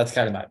 That's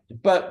kind of my opinion,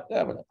 but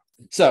whatever.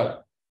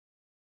 So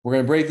we're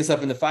going to break this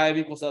up into 5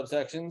 equal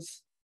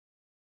subsections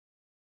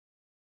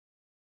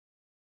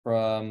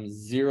from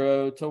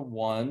 0 to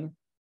 1.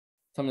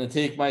 So I'm going to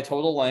take my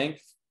total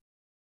length,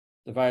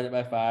 divide it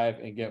by 5,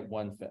 and get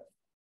 1/5.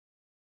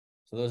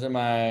 So those are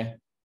my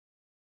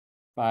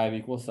 5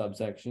 equal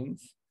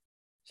subsections.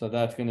 So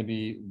that's going to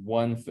be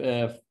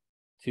 1/5,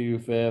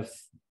 2/5,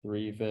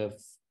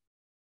 3/5,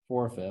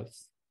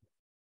 4/5.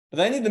 But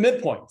then I need the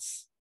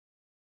midpoints.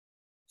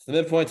 So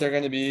the midpoints are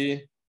going to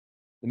be,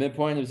 the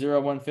midpoint of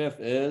 0, 1/5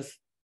 is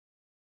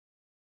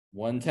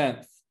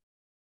 1/10.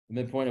 The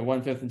midpoint of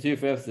 1/5 and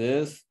 2/5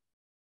 is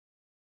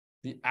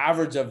the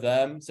average of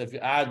them. So if you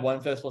add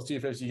 1/5 plus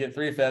 2/5, you get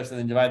 3/5, and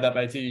then divide that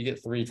by 2, you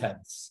get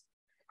 3/10.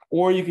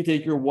 Or you could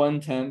take your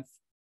 1/10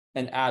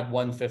 and add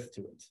 1/5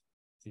 to it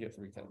to get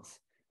 3/10.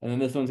 And then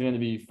this one's going to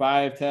be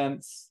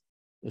 5/10.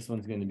 This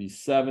one's going to be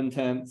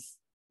 7/10.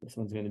 This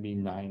one's going to be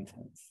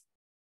 9/10.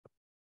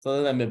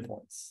 So they're the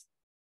midpoints.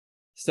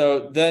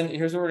 So then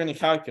here's what we're going to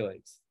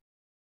calculate.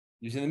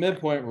 Using the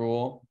midpoint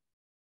rule,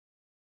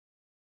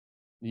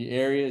 the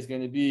area is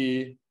going to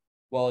be,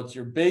 well, it's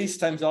your base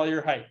times all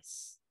your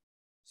heights.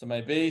 So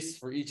my base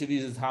for each of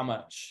these is how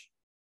much?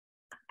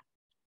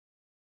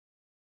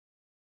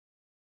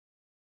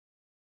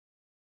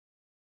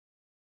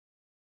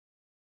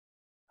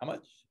 How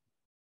much?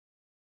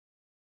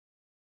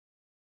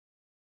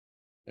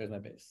 There's my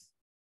base.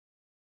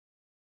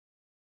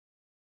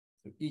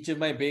 So each of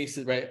my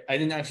bases, right? I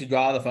didn't actually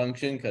draw the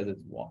function because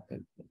it's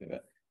walking,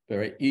 but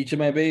right, each of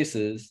my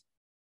bases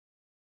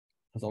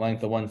has a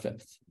length of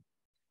 1/5.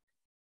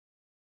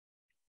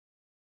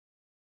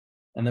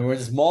 And then we're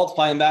just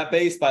multiplying that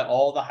base by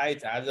all the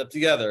heights added up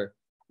together,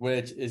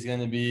 which is going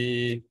to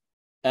be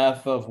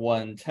f of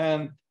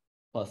 1/10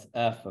 plus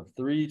f of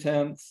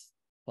 3/10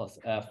 plus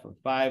f of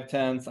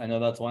 5/10. I know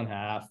that's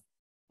 1/2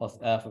 plus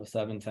f of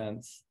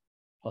 7/10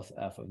 plus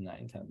f of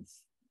 9/10.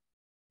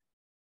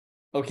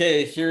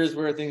 Okay, here's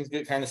where things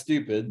get kind of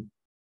stupid.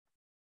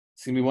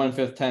 It's going to be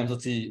 1/5 times,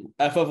 let's see,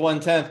 f of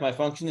 1/10, my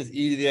function is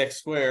e to the x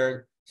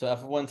squared. So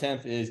f of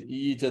 1/10 is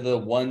e to the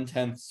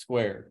 1/10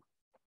 squared.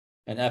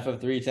 And f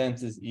of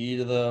 3/10 is e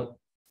to the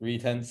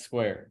 3/10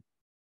 squared.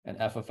 And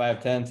f of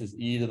 5/10 is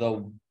e to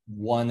the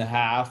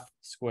 1/2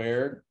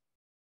 squared.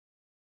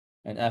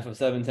 And f of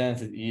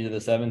 7/10 is e to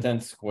the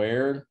 7/10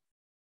 squared.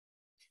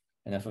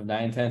 And f of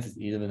 9/10 is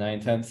e to the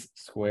 9/10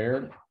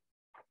 squared.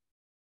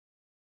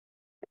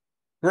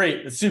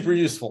 Great, it's super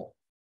useful.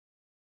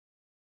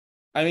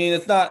 I mean,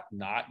 it's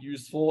not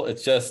useful,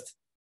 it's just,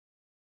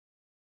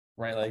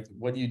 right, like,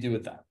 what do you do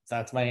with that? So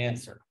that's my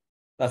answer.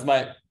 That's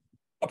my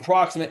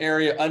approximate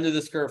area under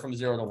this curve from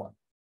 0 to 1.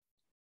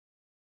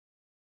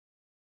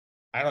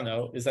 I don't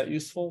know, is that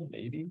useful?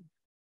 Maybe,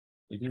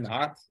 maybe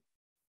not.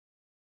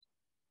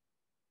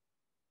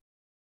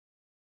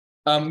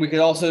 We could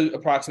also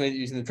approximate it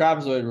using the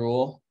trapezoid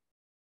rule.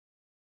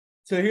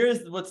 So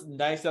here's what's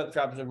nice about the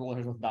trapezoid rule, and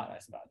here's what's not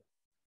nice about it.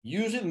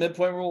 Usually the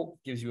midpoint rule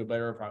gives you a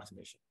better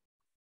approximation.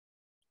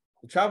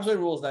 The trapezoid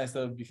rule is nice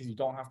though, because you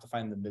don't have to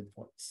find the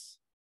midpoints.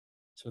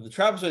 So the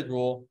trapezoid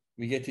rule,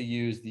 we get to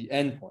use the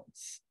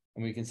endpoints.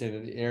 And we can say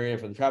that the area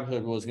for the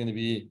trapezoid rule is going to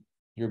be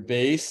your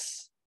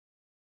base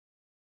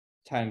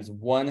times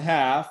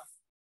 1/2.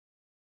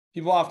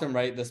 People often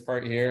write this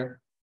part here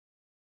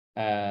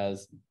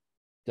as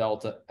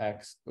delta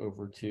x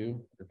over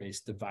 2, your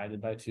base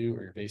divided by 2,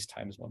 or your base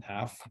times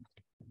 1/2.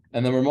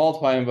 And then we're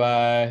multiplying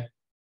by,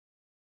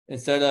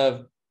 instead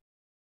of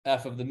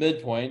f of the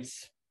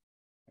midpoints,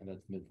 and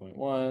that's midpoint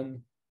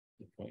 1,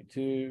 midpoint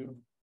 2,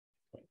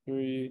 midpoint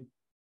 3,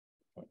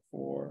 midpoint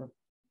 4.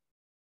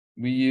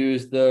 We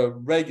use the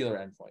regular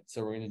endpoint.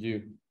 So we're going to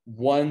do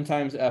 1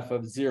 times f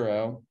of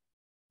 0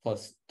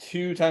 plus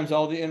 2 times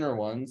all the inner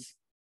ones,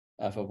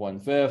 f of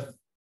 1/5,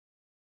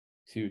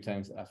 2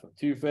 times f of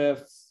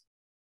 2/5,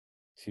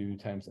 2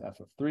 times f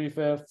of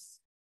 3/5,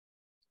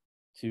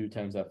 2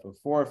 times f of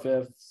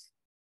 4/5,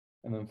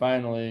 and then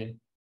finally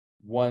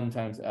 1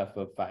 times f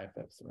of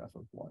 5/5, or f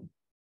of 1.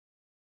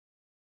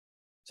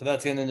 So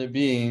that's going to end up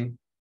being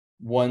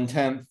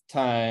 1/10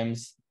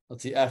 times,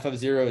 let's see, f of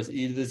 0 is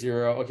e to the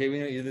 0. Okay, we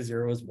know e to the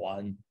 0 is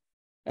 1.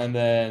 And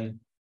then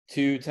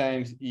 2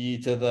 times e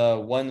to the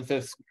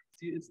 1/5.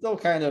 It's still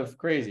kind of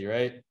crazy,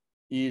 right?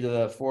 E to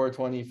the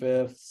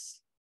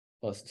 4/25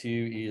 plus 2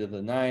 e to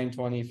the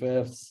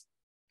 9/25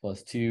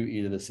 plus 2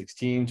 e to the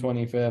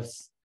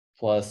 16/25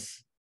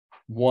 plus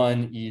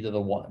 1 e to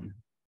the 1.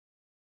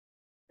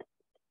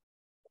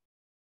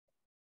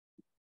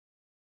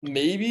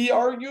 Maybe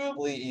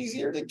arguably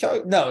easier to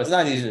calculate. No, it's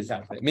not easier to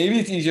calculate. Maybe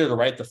it's easier to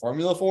write the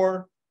formula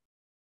for.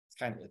 It's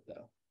kind of it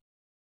though.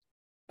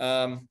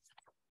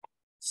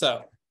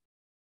 So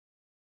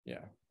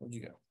yeah, where'd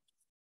you go?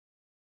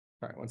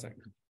 All right, 1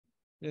 second.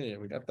 Yeah,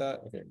 we got that.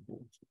 Okay,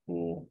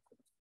 cool.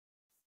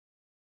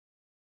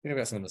 I think I've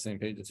got some on the same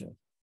pages here.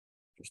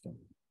 Interesting.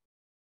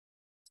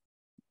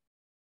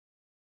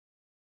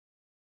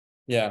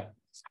 Yeah.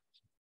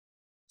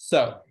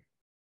 So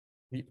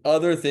the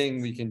other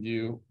thing we can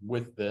do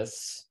with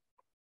this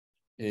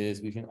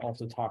is we can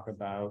also talk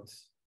about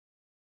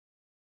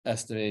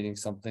estimating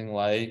something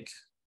like,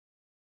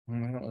 I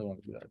don't really want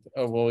to do that.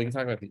 Oh, well, we can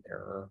talk about the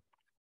error.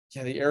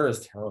 Yeah, the error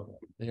is terrible.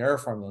 The error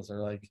formulas are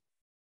like,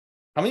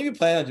 how many of you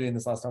plan on doing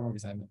this last homework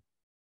assignment?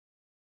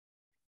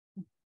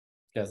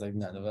 Guys, like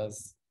none of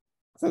us.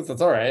 So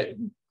that's all right.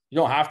 You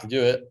don't have to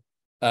do it.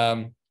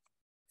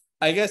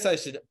 I guess I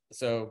should.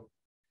 So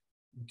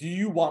do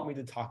you want me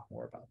to talk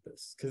more about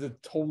this? Because it's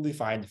totally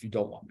fine if you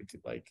don't want me to.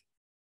 Like,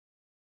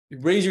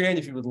 raise your hand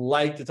if you would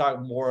like to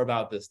talk more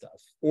about this stuff,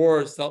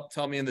 or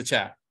tell me in the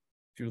chat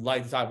if you would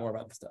like to talk more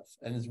about this stuff.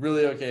 And it's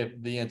really okay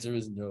if the answer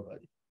is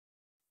nobody.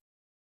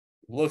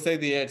 Looks like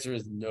the answer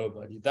is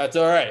nobody. That's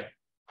all right.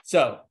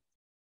 So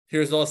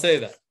here's what I'll say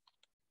then.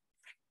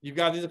 You've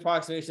got these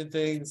approximation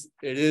things.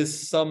 It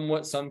is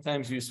somewhat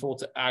sometimes useful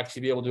to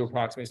actually be able to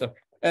approximate stuff.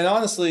 And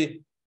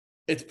honestly,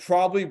 it's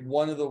probably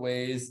one of the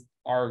ways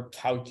our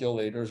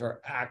calculators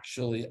are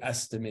actually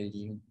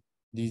estimating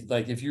these.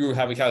 Like if you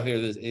have a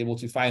calculator that is able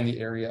to find the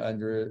area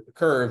under a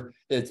curve,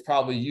 it's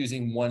probably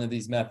using one of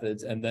these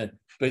methods, and then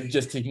but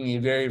just taking a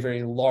very,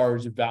 very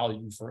large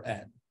value for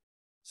n,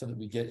 so that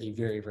we get a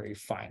very, very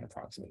fine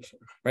approximation,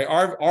 right?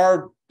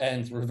 Our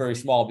n's were very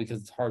small because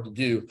it's hard to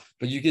do,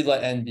 but you could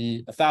let n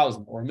be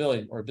 1,000 or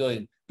 1,000,000 or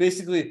 1,000,000,000.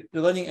 Basically,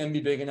 you're letting n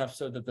be big enough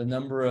so that the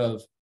number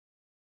of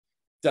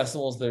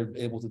decimals they're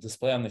able to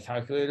display on the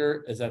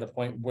calculator is at a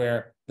point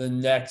where the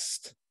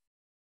next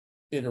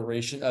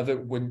iteration of it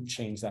wouldn't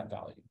change that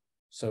value.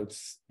 So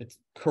it's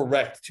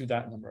correct to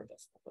that number of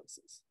decimal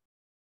places.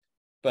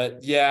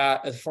 But yeah,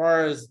 as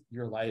far as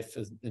your life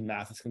in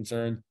math is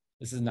concerned,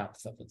 this is not the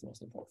stuff that's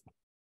most important.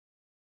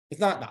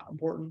 It's not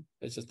important.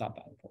 It's just not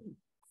that important.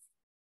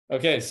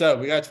 Okay, so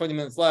we got 20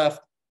 minutes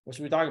left. What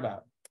should we talk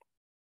about?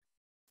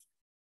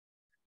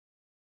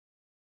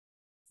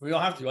 We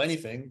don't have to do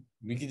anything.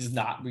 We could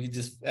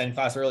just end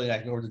class early and I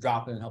can go over to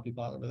drop in and help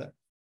people out over there.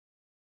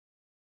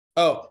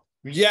 Oh,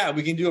 yeah,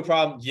 we can do a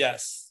problem.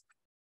 Yes.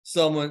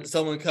 Someone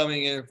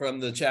coming in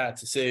from the chat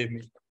to save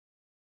me.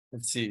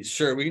 Let's see.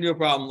 Sure, we can do a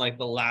problem like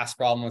the last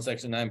problem on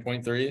section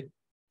 9.3.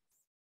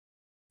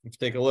 Let's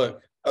take a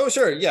look. Oh,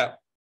 sure, yeah.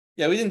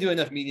 Yeah, we didn't do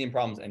enough median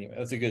problems anyway.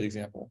 That's a good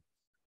example.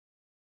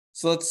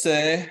 So let's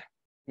say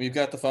we've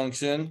got the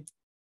function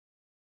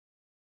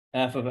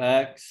f of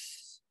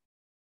x.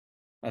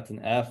 That's an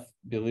f,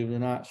 believe it or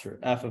not. Sure.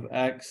 F of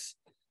x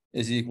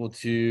is equal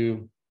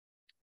to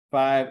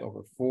 5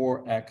 over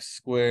 4x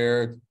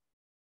squared.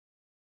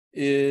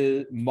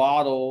 It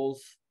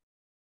models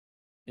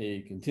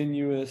a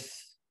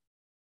continuous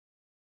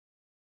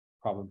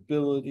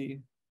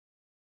probability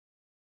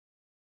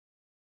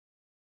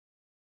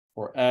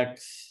for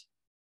x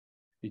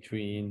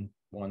between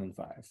 1 and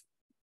 5.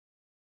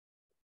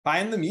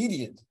 Find the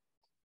median.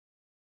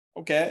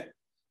 Okay.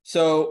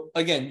 So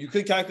again, you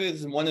could calculate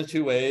this in one of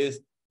two ways.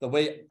 The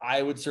way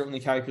I would certainly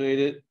calculate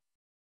it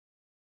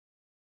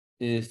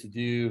is to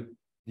do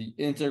the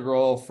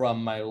integral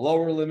from my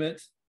lower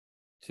limit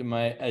to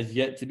my as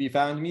yet to be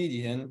found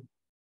median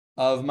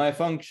of my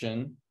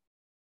function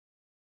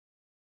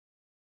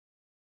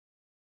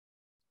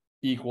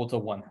equal to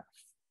 1/2.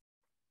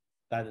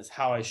 That is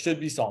how I should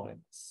be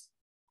solving this.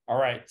 All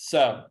right,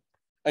 so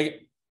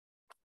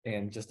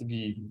And just to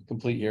be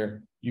complete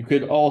here, you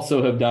could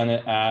also have done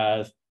it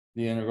as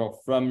the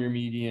integral from your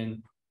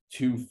median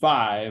to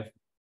 5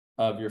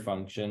 of your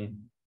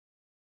function,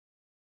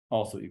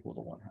 also equal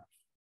to 1/2.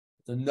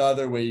 It's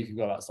another way you could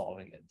go about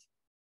solving it.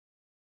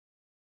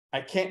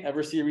 I can't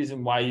ever see a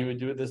reason why you would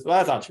do it this way. Well,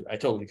 that's not true. I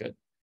totally could.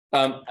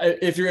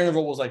 If your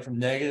interval was like from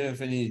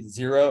 -infinity to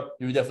 0,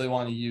 you would definitely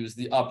want to use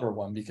the upper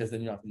one because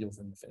then you don't have to deal with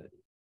an infinity.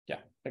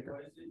 Yeah.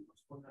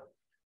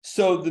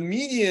 So the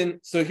median,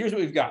 so here's what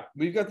we've got.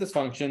 We've got this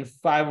function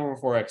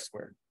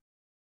 5/4x².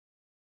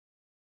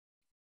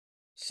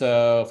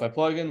 So if I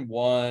plug in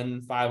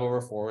 1,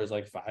 5/4 is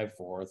like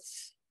 5/4.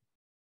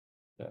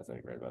 That's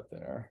like right about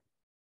there.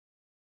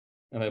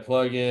 And I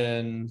plug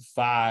in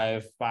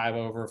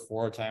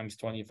 5/4 times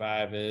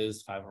 25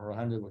 is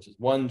 5/100, which is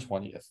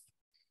 1/20.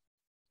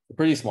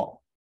 Pretty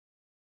small.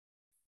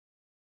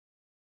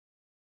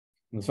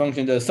 And this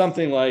function does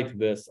something like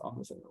this on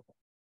this interval.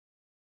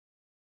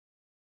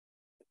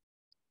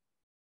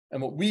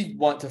 And what we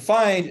want to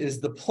find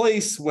is the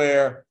place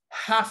where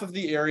half of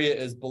the area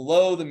is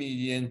below the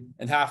median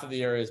and half of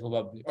the area is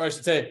above, or I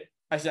should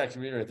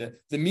actually reiterate that.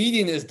 The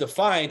median is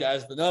defined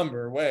as the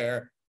number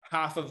where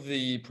half of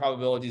the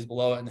probability is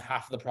below it and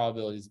half of the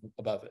probability is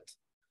above it.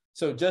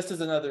 So just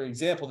as another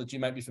example that you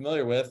might be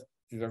familiar with,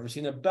 if you've ever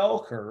seen a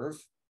bell curve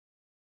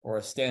or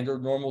a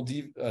standard normal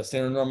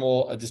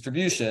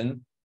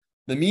distribution,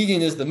 the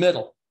median is the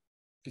middle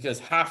because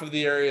half of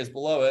the area is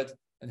below it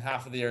and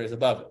half of the area is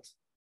above it.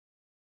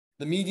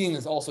 The median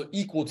is also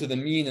equal to the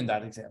mean in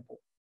that example.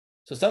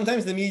 So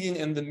sometimes the median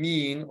and the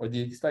mean or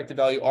the expected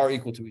value are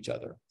equal to each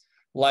other.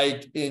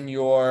 Like in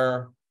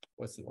your,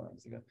 what's the one I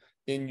was thinking?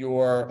 In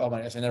your, oh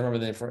my gosh, I never remember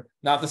the name for it.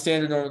 Not the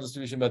standard normal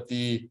distribution, but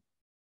the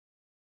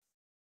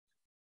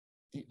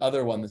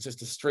other one that's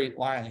just a straight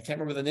line. I can't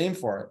remember the name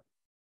for it.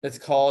 It's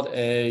called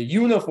a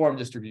uniform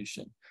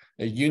distribution.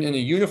 In a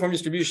uniform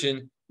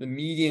distribution, the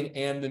median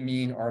and the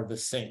mean are the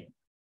same.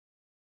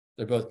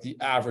 They're both the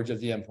average of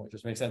the endpoints,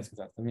 which makes sense because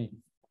that's the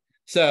mean.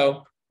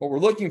 So what we're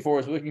looking for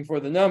is we're looking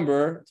for the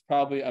number. It's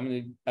probably,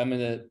 I'm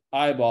gonna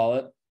eyeball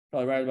it,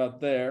 probably right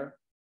about there,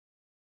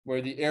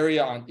 where the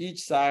area on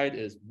each side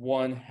is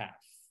 1/2.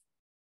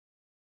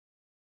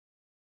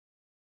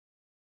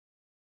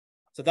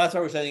 So that's why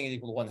we're setting it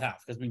equal to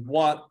 1/2, because we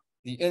want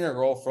the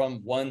integral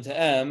from 1 to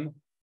m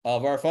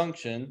of our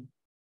function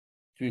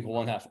to equal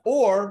 1/2.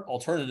 Or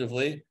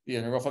alternatively, the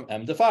integral from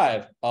m to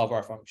 5 of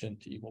our function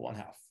to equal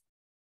 1/2.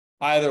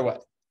 Either way.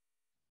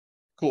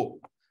 Cool.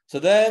 So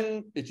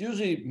then it's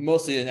usually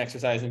mostly an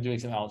exercise in doing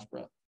some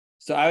algebra.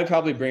 So I would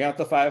probably bring out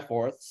the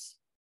 5/4,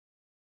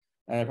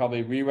 and I'd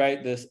probably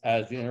rewrite this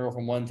as the integral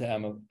from 1 to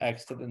m of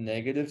x to the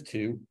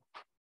 -2.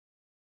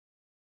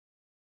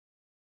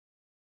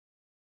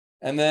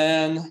 And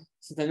then,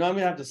 since I know I'm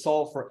going to have to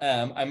solve for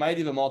m, I might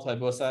even multiply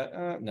both sides.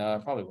 No, I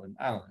probably wouldn't.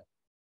 I don't know.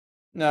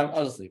 No,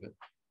 I'll just leave it.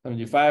 I'm going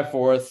to do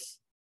 5/4.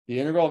 The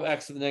integral of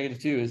x to the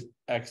 -2 is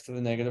x to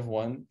the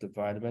 -1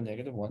 divided by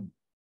 -1.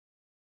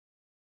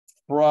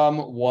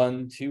 From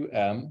 1 to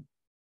m,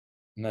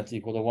 and that's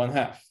equal to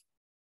 1/2.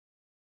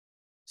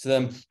 So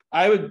then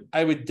I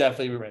would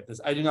definitely rewrite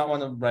this. I do not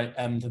want to write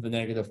m to the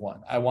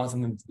 -1. I want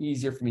something that's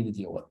easier for me to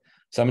deal with.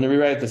 So I'm going to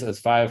rewrite this as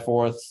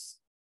 5/4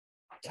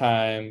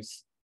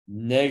 times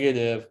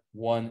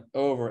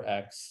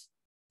 -1/x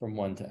from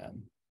 1 to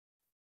m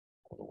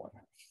equal to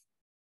 1/2.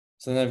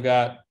 So then I've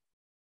got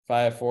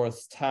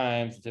 5/4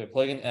 times, if I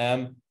plug in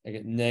m, I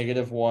get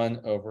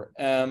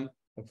 -1/m.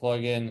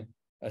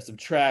 I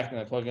subtract and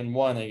I plug in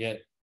 1, I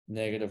get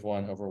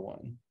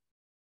 -1/1.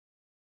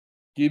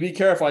 Do you be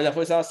careful? I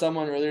definitely saw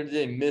someone earlier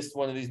today missed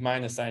one of these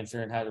minus signs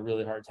here and had a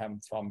really hard time with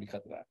this problem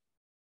because of that.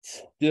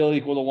 Still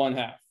equal to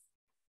 1/2.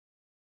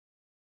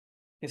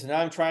 Okay, so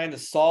now I'm trying to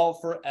solve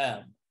for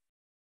m.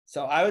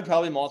 So I would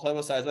probably multiply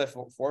both sides by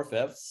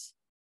 4/5. So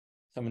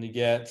I'm going to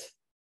get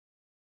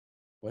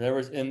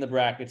whatever's in the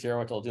brackets here,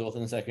 which I'll deal with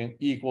in a second,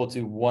 equal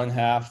to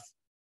 1/2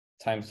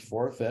 times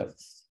 4/5.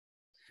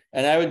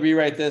 And I would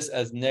rewrite this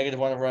as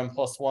 -1/m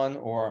plus 1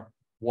 or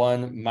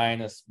 1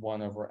 minus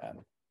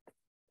 1/m.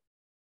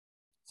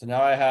 So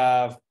now I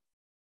have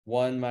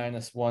 1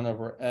 minus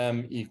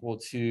 1/m equal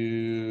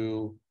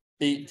to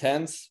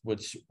 8/10,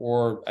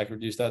 or I could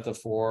reduce that to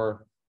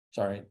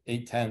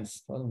 8/10,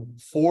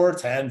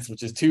 4/10,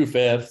 which is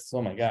 2/5.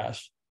 Oh my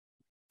gosh.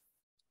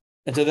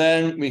 And so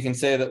then we can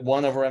say that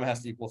 1/m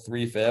has to equal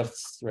 3/5,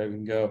 right? We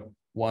can go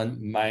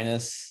 1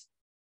 minus,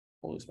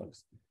 holy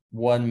smokes,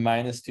 1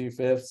 minus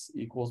 2/5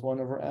 equals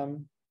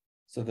 1/m.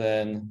 So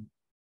then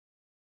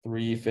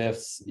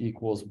 3/5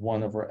 equals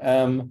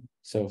 1/m.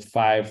 So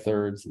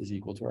 5/3 is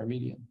equal to our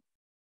median.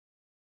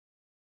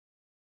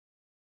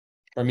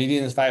 Our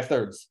median is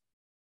 5/3.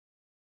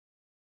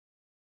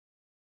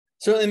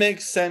 Certainly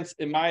makes sense,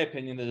 in my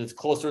opinion, that it's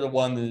closer to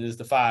 1 than it is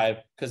to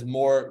 5, because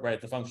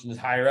the function is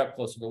higher up,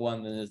 closer to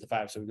 1 than it is to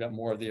 5. So we've got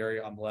more of the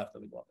area on the left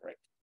than we go on the right.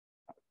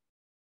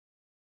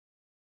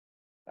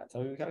 That's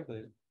how we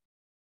calculate it.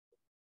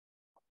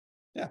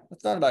 Yeah,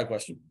 that's not a bad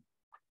question.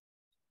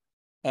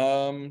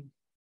 Let's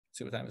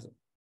see, what time is it?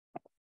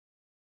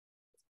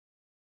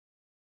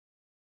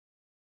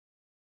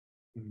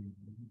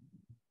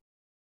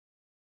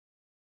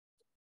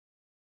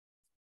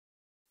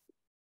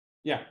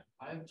 Yeah.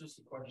 I have just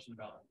a question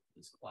about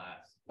this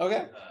class.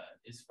 Okay.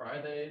 Is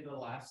Friday the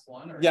last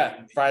one? Or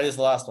Yeah, Friday's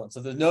the last one. So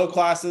there's no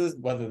classes,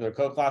 whether they're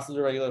co-classes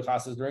or regular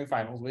classes during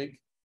finals week,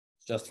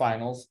 just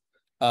finals.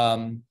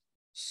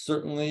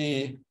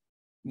 Certainly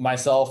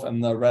myself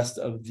and the rest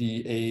of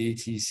the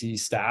AATC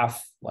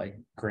staff, like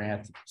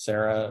Grant,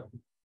 Sarah,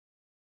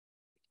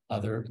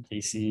 other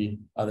Casey,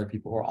 other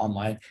people who are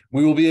online.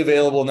 We will be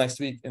available next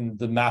week in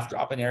the math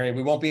drop-in area.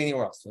 We won't be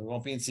anywhere else. So we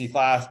won't be in C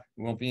class.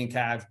 We won't be in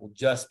CADS. We'll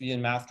just be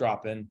in math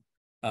drop-in.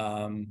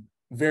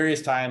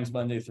 Various times,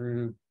 Monday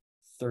through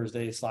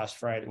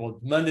Thursday/Friday. Well,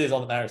 Monday is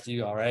all that matters to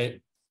you, all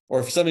right?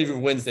 Or for some of you,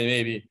 Wednesday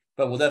maybe,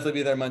 but we'll definitely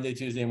be there Monday,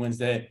 Tuesday, and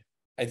Wednesday.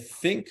 I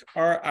think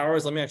our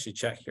hours. Let me actually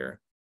check here.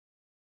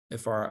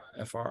 If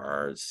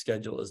our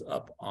schedule is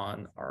up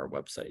on our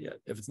website yet.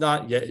 If it's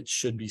not yet, it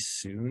should be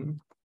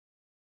soon.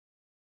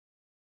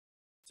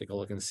 Take a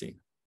look and see.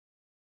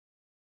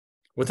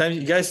 What time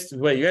you guys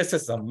wait? You guys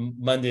said on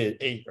Monday at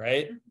 8,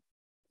 right?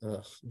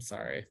 Ugh, I'm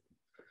sorry.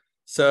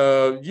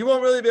 So you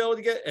won't really be able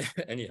to get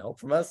any help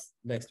from us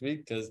next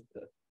week because,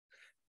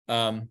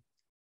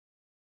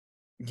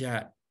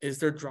 yeah, is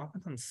there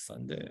dropping on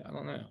Sunday? I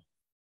don't know.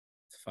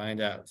 Let's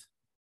find out.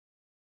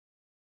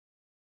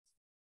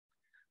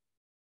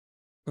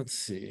 Let's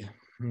see.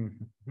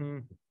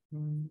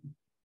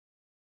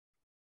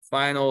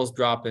 Finals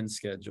drop-in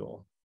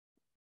schedule.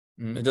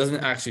 It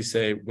doesn't actually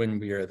say when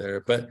we are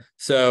there, but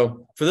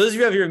so for those of you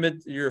who have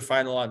your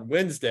final on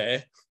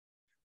Wednesday,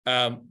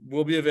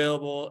 we'll be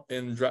available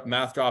in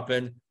math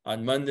drop-in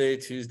on Monday,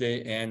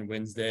 Tuesday, and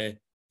Wednesday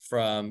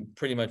from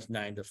pretty much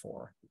 9 to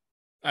 4.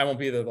 I won't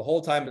be there the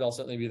whole time, but I'll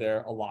certainly be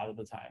there a lot of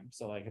the time.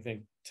 So like I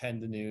think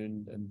 10 to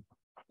noon and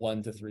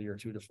 1 to 3 or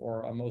 2 to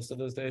 4 on most of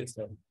those days.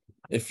 So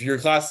if your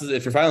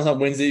finals on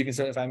Wednesday, you can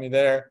certainly find me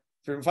there.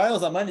 If your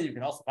finals on Monday, you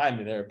can also find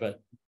me there, but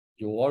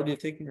you'll already have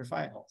taken your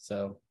final.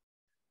 So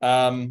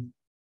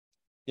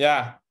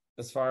yeah,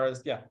 as far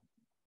as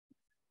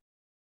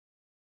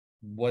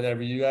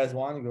whatever you guys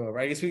want to go over.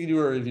 I guess we can do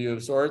a review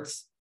of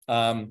sorts.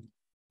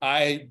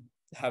 I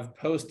have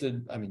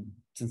posted,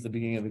 since the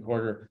beginning of the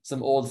quarter,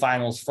 some old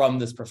finals from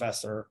this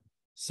professor.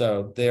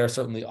 So they are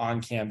certainly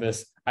on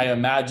Canvas. I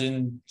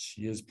imagine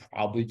she is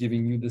probably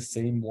giving you the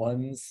same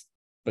ones,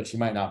 but she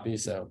might not be.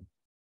 So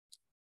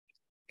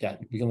yeah,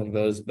 we can look at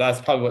those.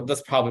 That's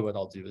probably what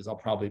I'll do is I'll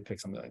probably pick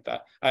something like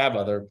that. I have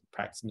other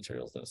practice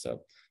materials though.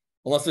 So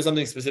unless there's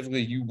something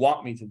specifically you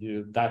want me to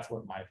do, that's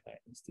what my plan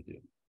is to do,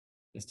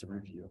 is to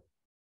review.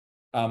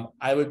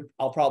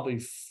 I'll probably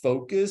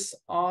focus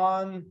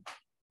on,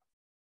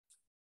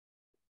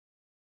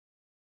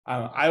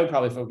 I would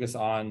probably focus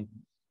on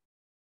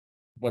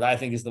what I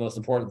think is the most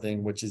important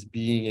thing, which is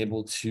being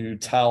able to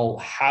tell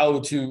how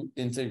to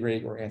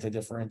integrate or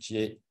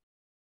anti-differentiate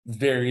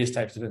various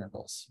types of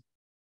integrals.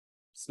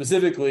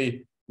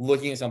 Specifically,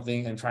 looking at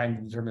something and trying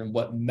to determine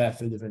what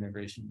method of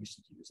integration you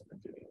should use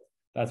and doing it.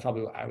 That's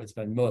probably what I would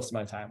spend most of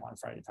my time on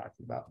Friday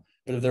talking about.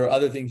 But if there are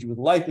other things you would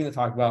like me to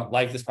talk about,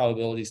 like this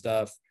probability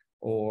stuff,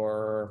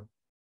 or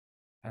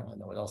I don't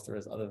know what else there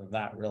is other than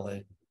that,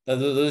 really.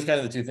 Those are kind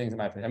of the two things in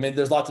my opinion.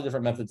 There's lots of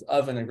different methods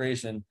of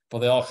integration, but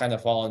they all kind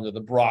of fall under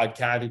the broad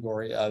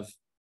category of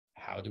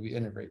how do we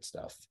integrate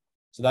stuff.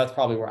 So that's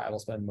probably where I will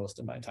spend most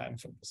of my time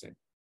focusing.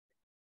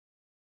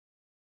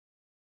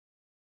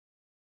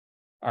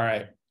 All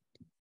right,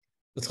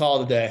 let's call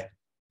it a day.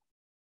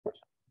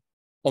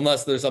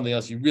 Unless there's something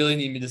else you really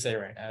need me to say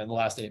right now in the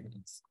last 8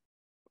 minutes.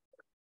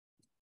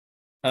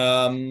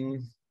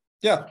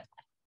 Yeah,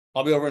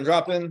 I'll be over and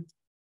drop in.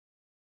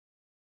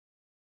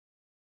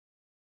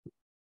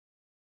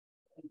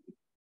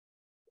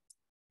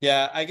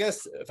 Yeah, I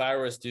guess if I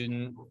were a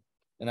student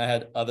and I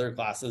had other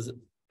classes,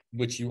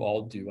 which you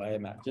all do, I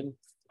imagine,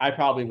 I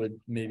probably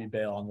would maybe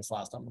bail on this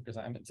last homework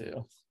assignment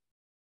too,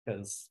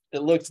 because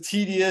it looks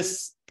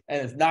tedious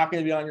and it's not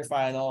going to be on your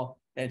final,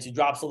 and she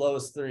drops the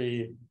lowest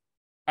 3.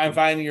 I'm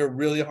finding a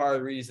really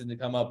hard reason to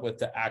come up with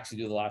to actually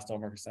do the last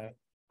homework assignment.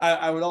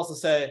 I would also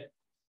say,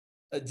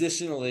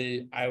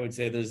 additionally, I would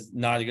say there's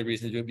not a good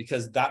reason to do it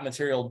because that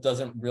material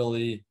doesn't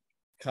really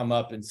come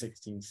up in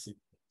 16C.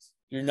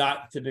 You're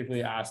not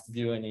typically asked to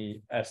do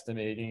any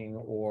estimating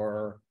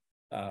or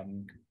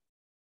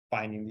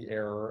finding the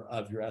error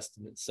of your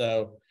estimate.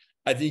 So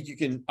I think you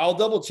can, I'll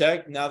double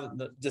check now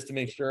just to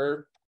make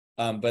sure.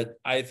 But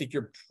I think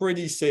you're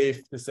pretty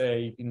safe to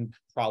say you can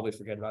probably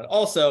forget about it.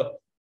 Also,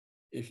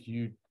 if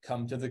you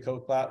come to the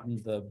co-class,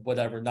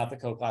 not the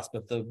co-class,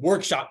 but the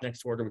workshop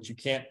next quarter, which you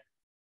can't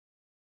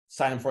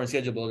sign up for in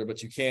Schedule Builder,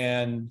 but you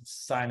can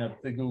sign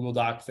up the Google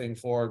Doc thing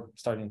for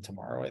starting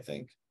tomorrow, I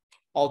think.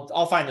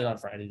 I'll find it on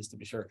Friday just to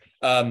be sure.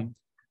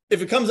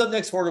 If it comes up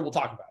next quarter, we'll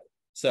talk about it.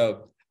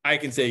 So I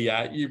can say,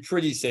 yeah, you're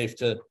pretty safe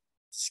to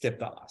skip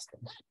that last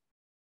one.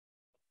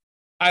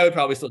 I would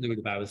probably still do it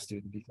if I was a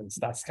student because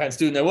that's the kind of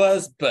student I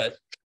was, but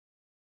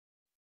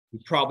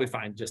you'd probably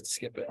find just to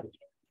skip it.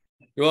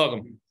 You're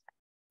welcome.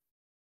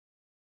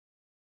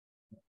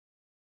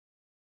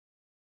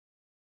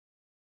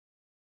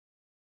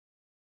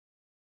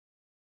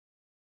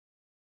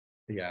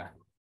 Yeah.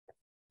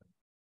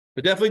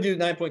 But definitely do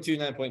 9.2,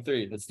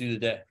 9.3. Let's do the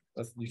day.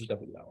 You should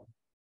definitely do that one.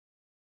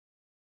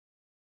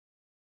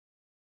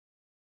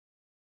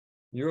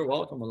 You're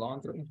welcome,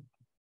 Alondra.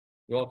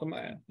 You're welcome,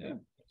 man. Yeah.